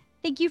there,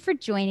 thank you for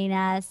joining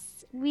us.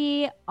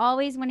 We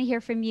always want to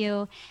hear from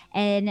you,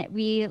 and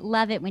we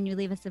love it when you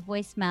leave us a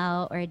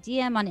voicemail or a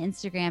DM on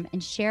Instagram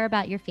and share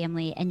about your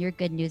family and your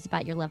good news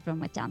about your loved one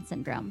with Down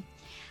syndrome.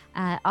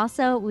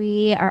 Also,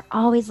 we are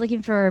always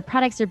looking for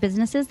products or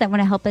businesses that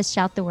want to help us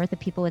shout the worth of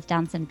people with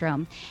Down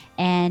syndrome.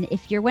 And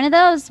if you're one of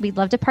those, we'd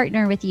love to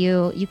partner with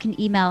you. You can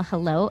email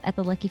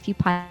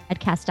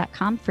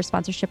hello@theluckyfewpodcast.com for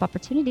sponsorship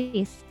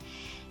opportunities.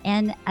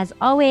 And as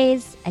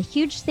always, a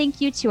huge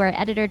thank you to our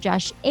editor,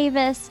 Josh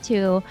Avis,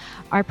 to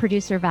our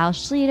producer, Val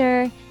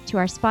Schleter, to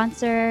our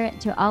sponsor,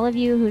 to all of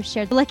you who've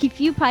shared the Lucky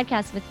Few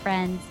podcast with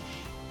friends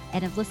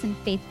and have listened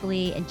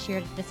faithfully and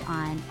cheered us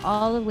on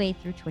all the way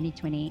through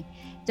 2020.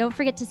 Don't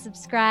forget to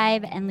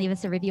subscribe and leave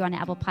us a review on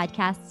Apple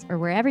Podcasts or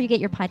wherever you get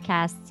your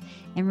podcasts.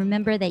 And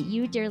remember that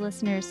you, dear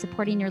listeners,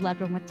 supporting your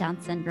loved one with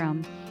Down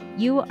syndrome,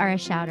 you are a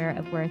shouter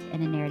of worth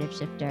and a narrative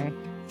shifter.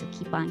 So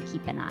keep on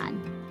keeping on.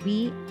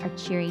 We are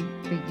cheering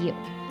for you.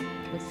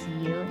 We'll see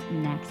you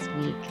next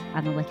week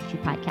on the Lucky Few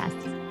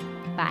Podcast.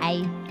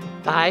 Bye.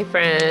 Bye,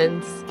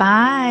 friends.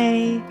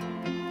 Bye.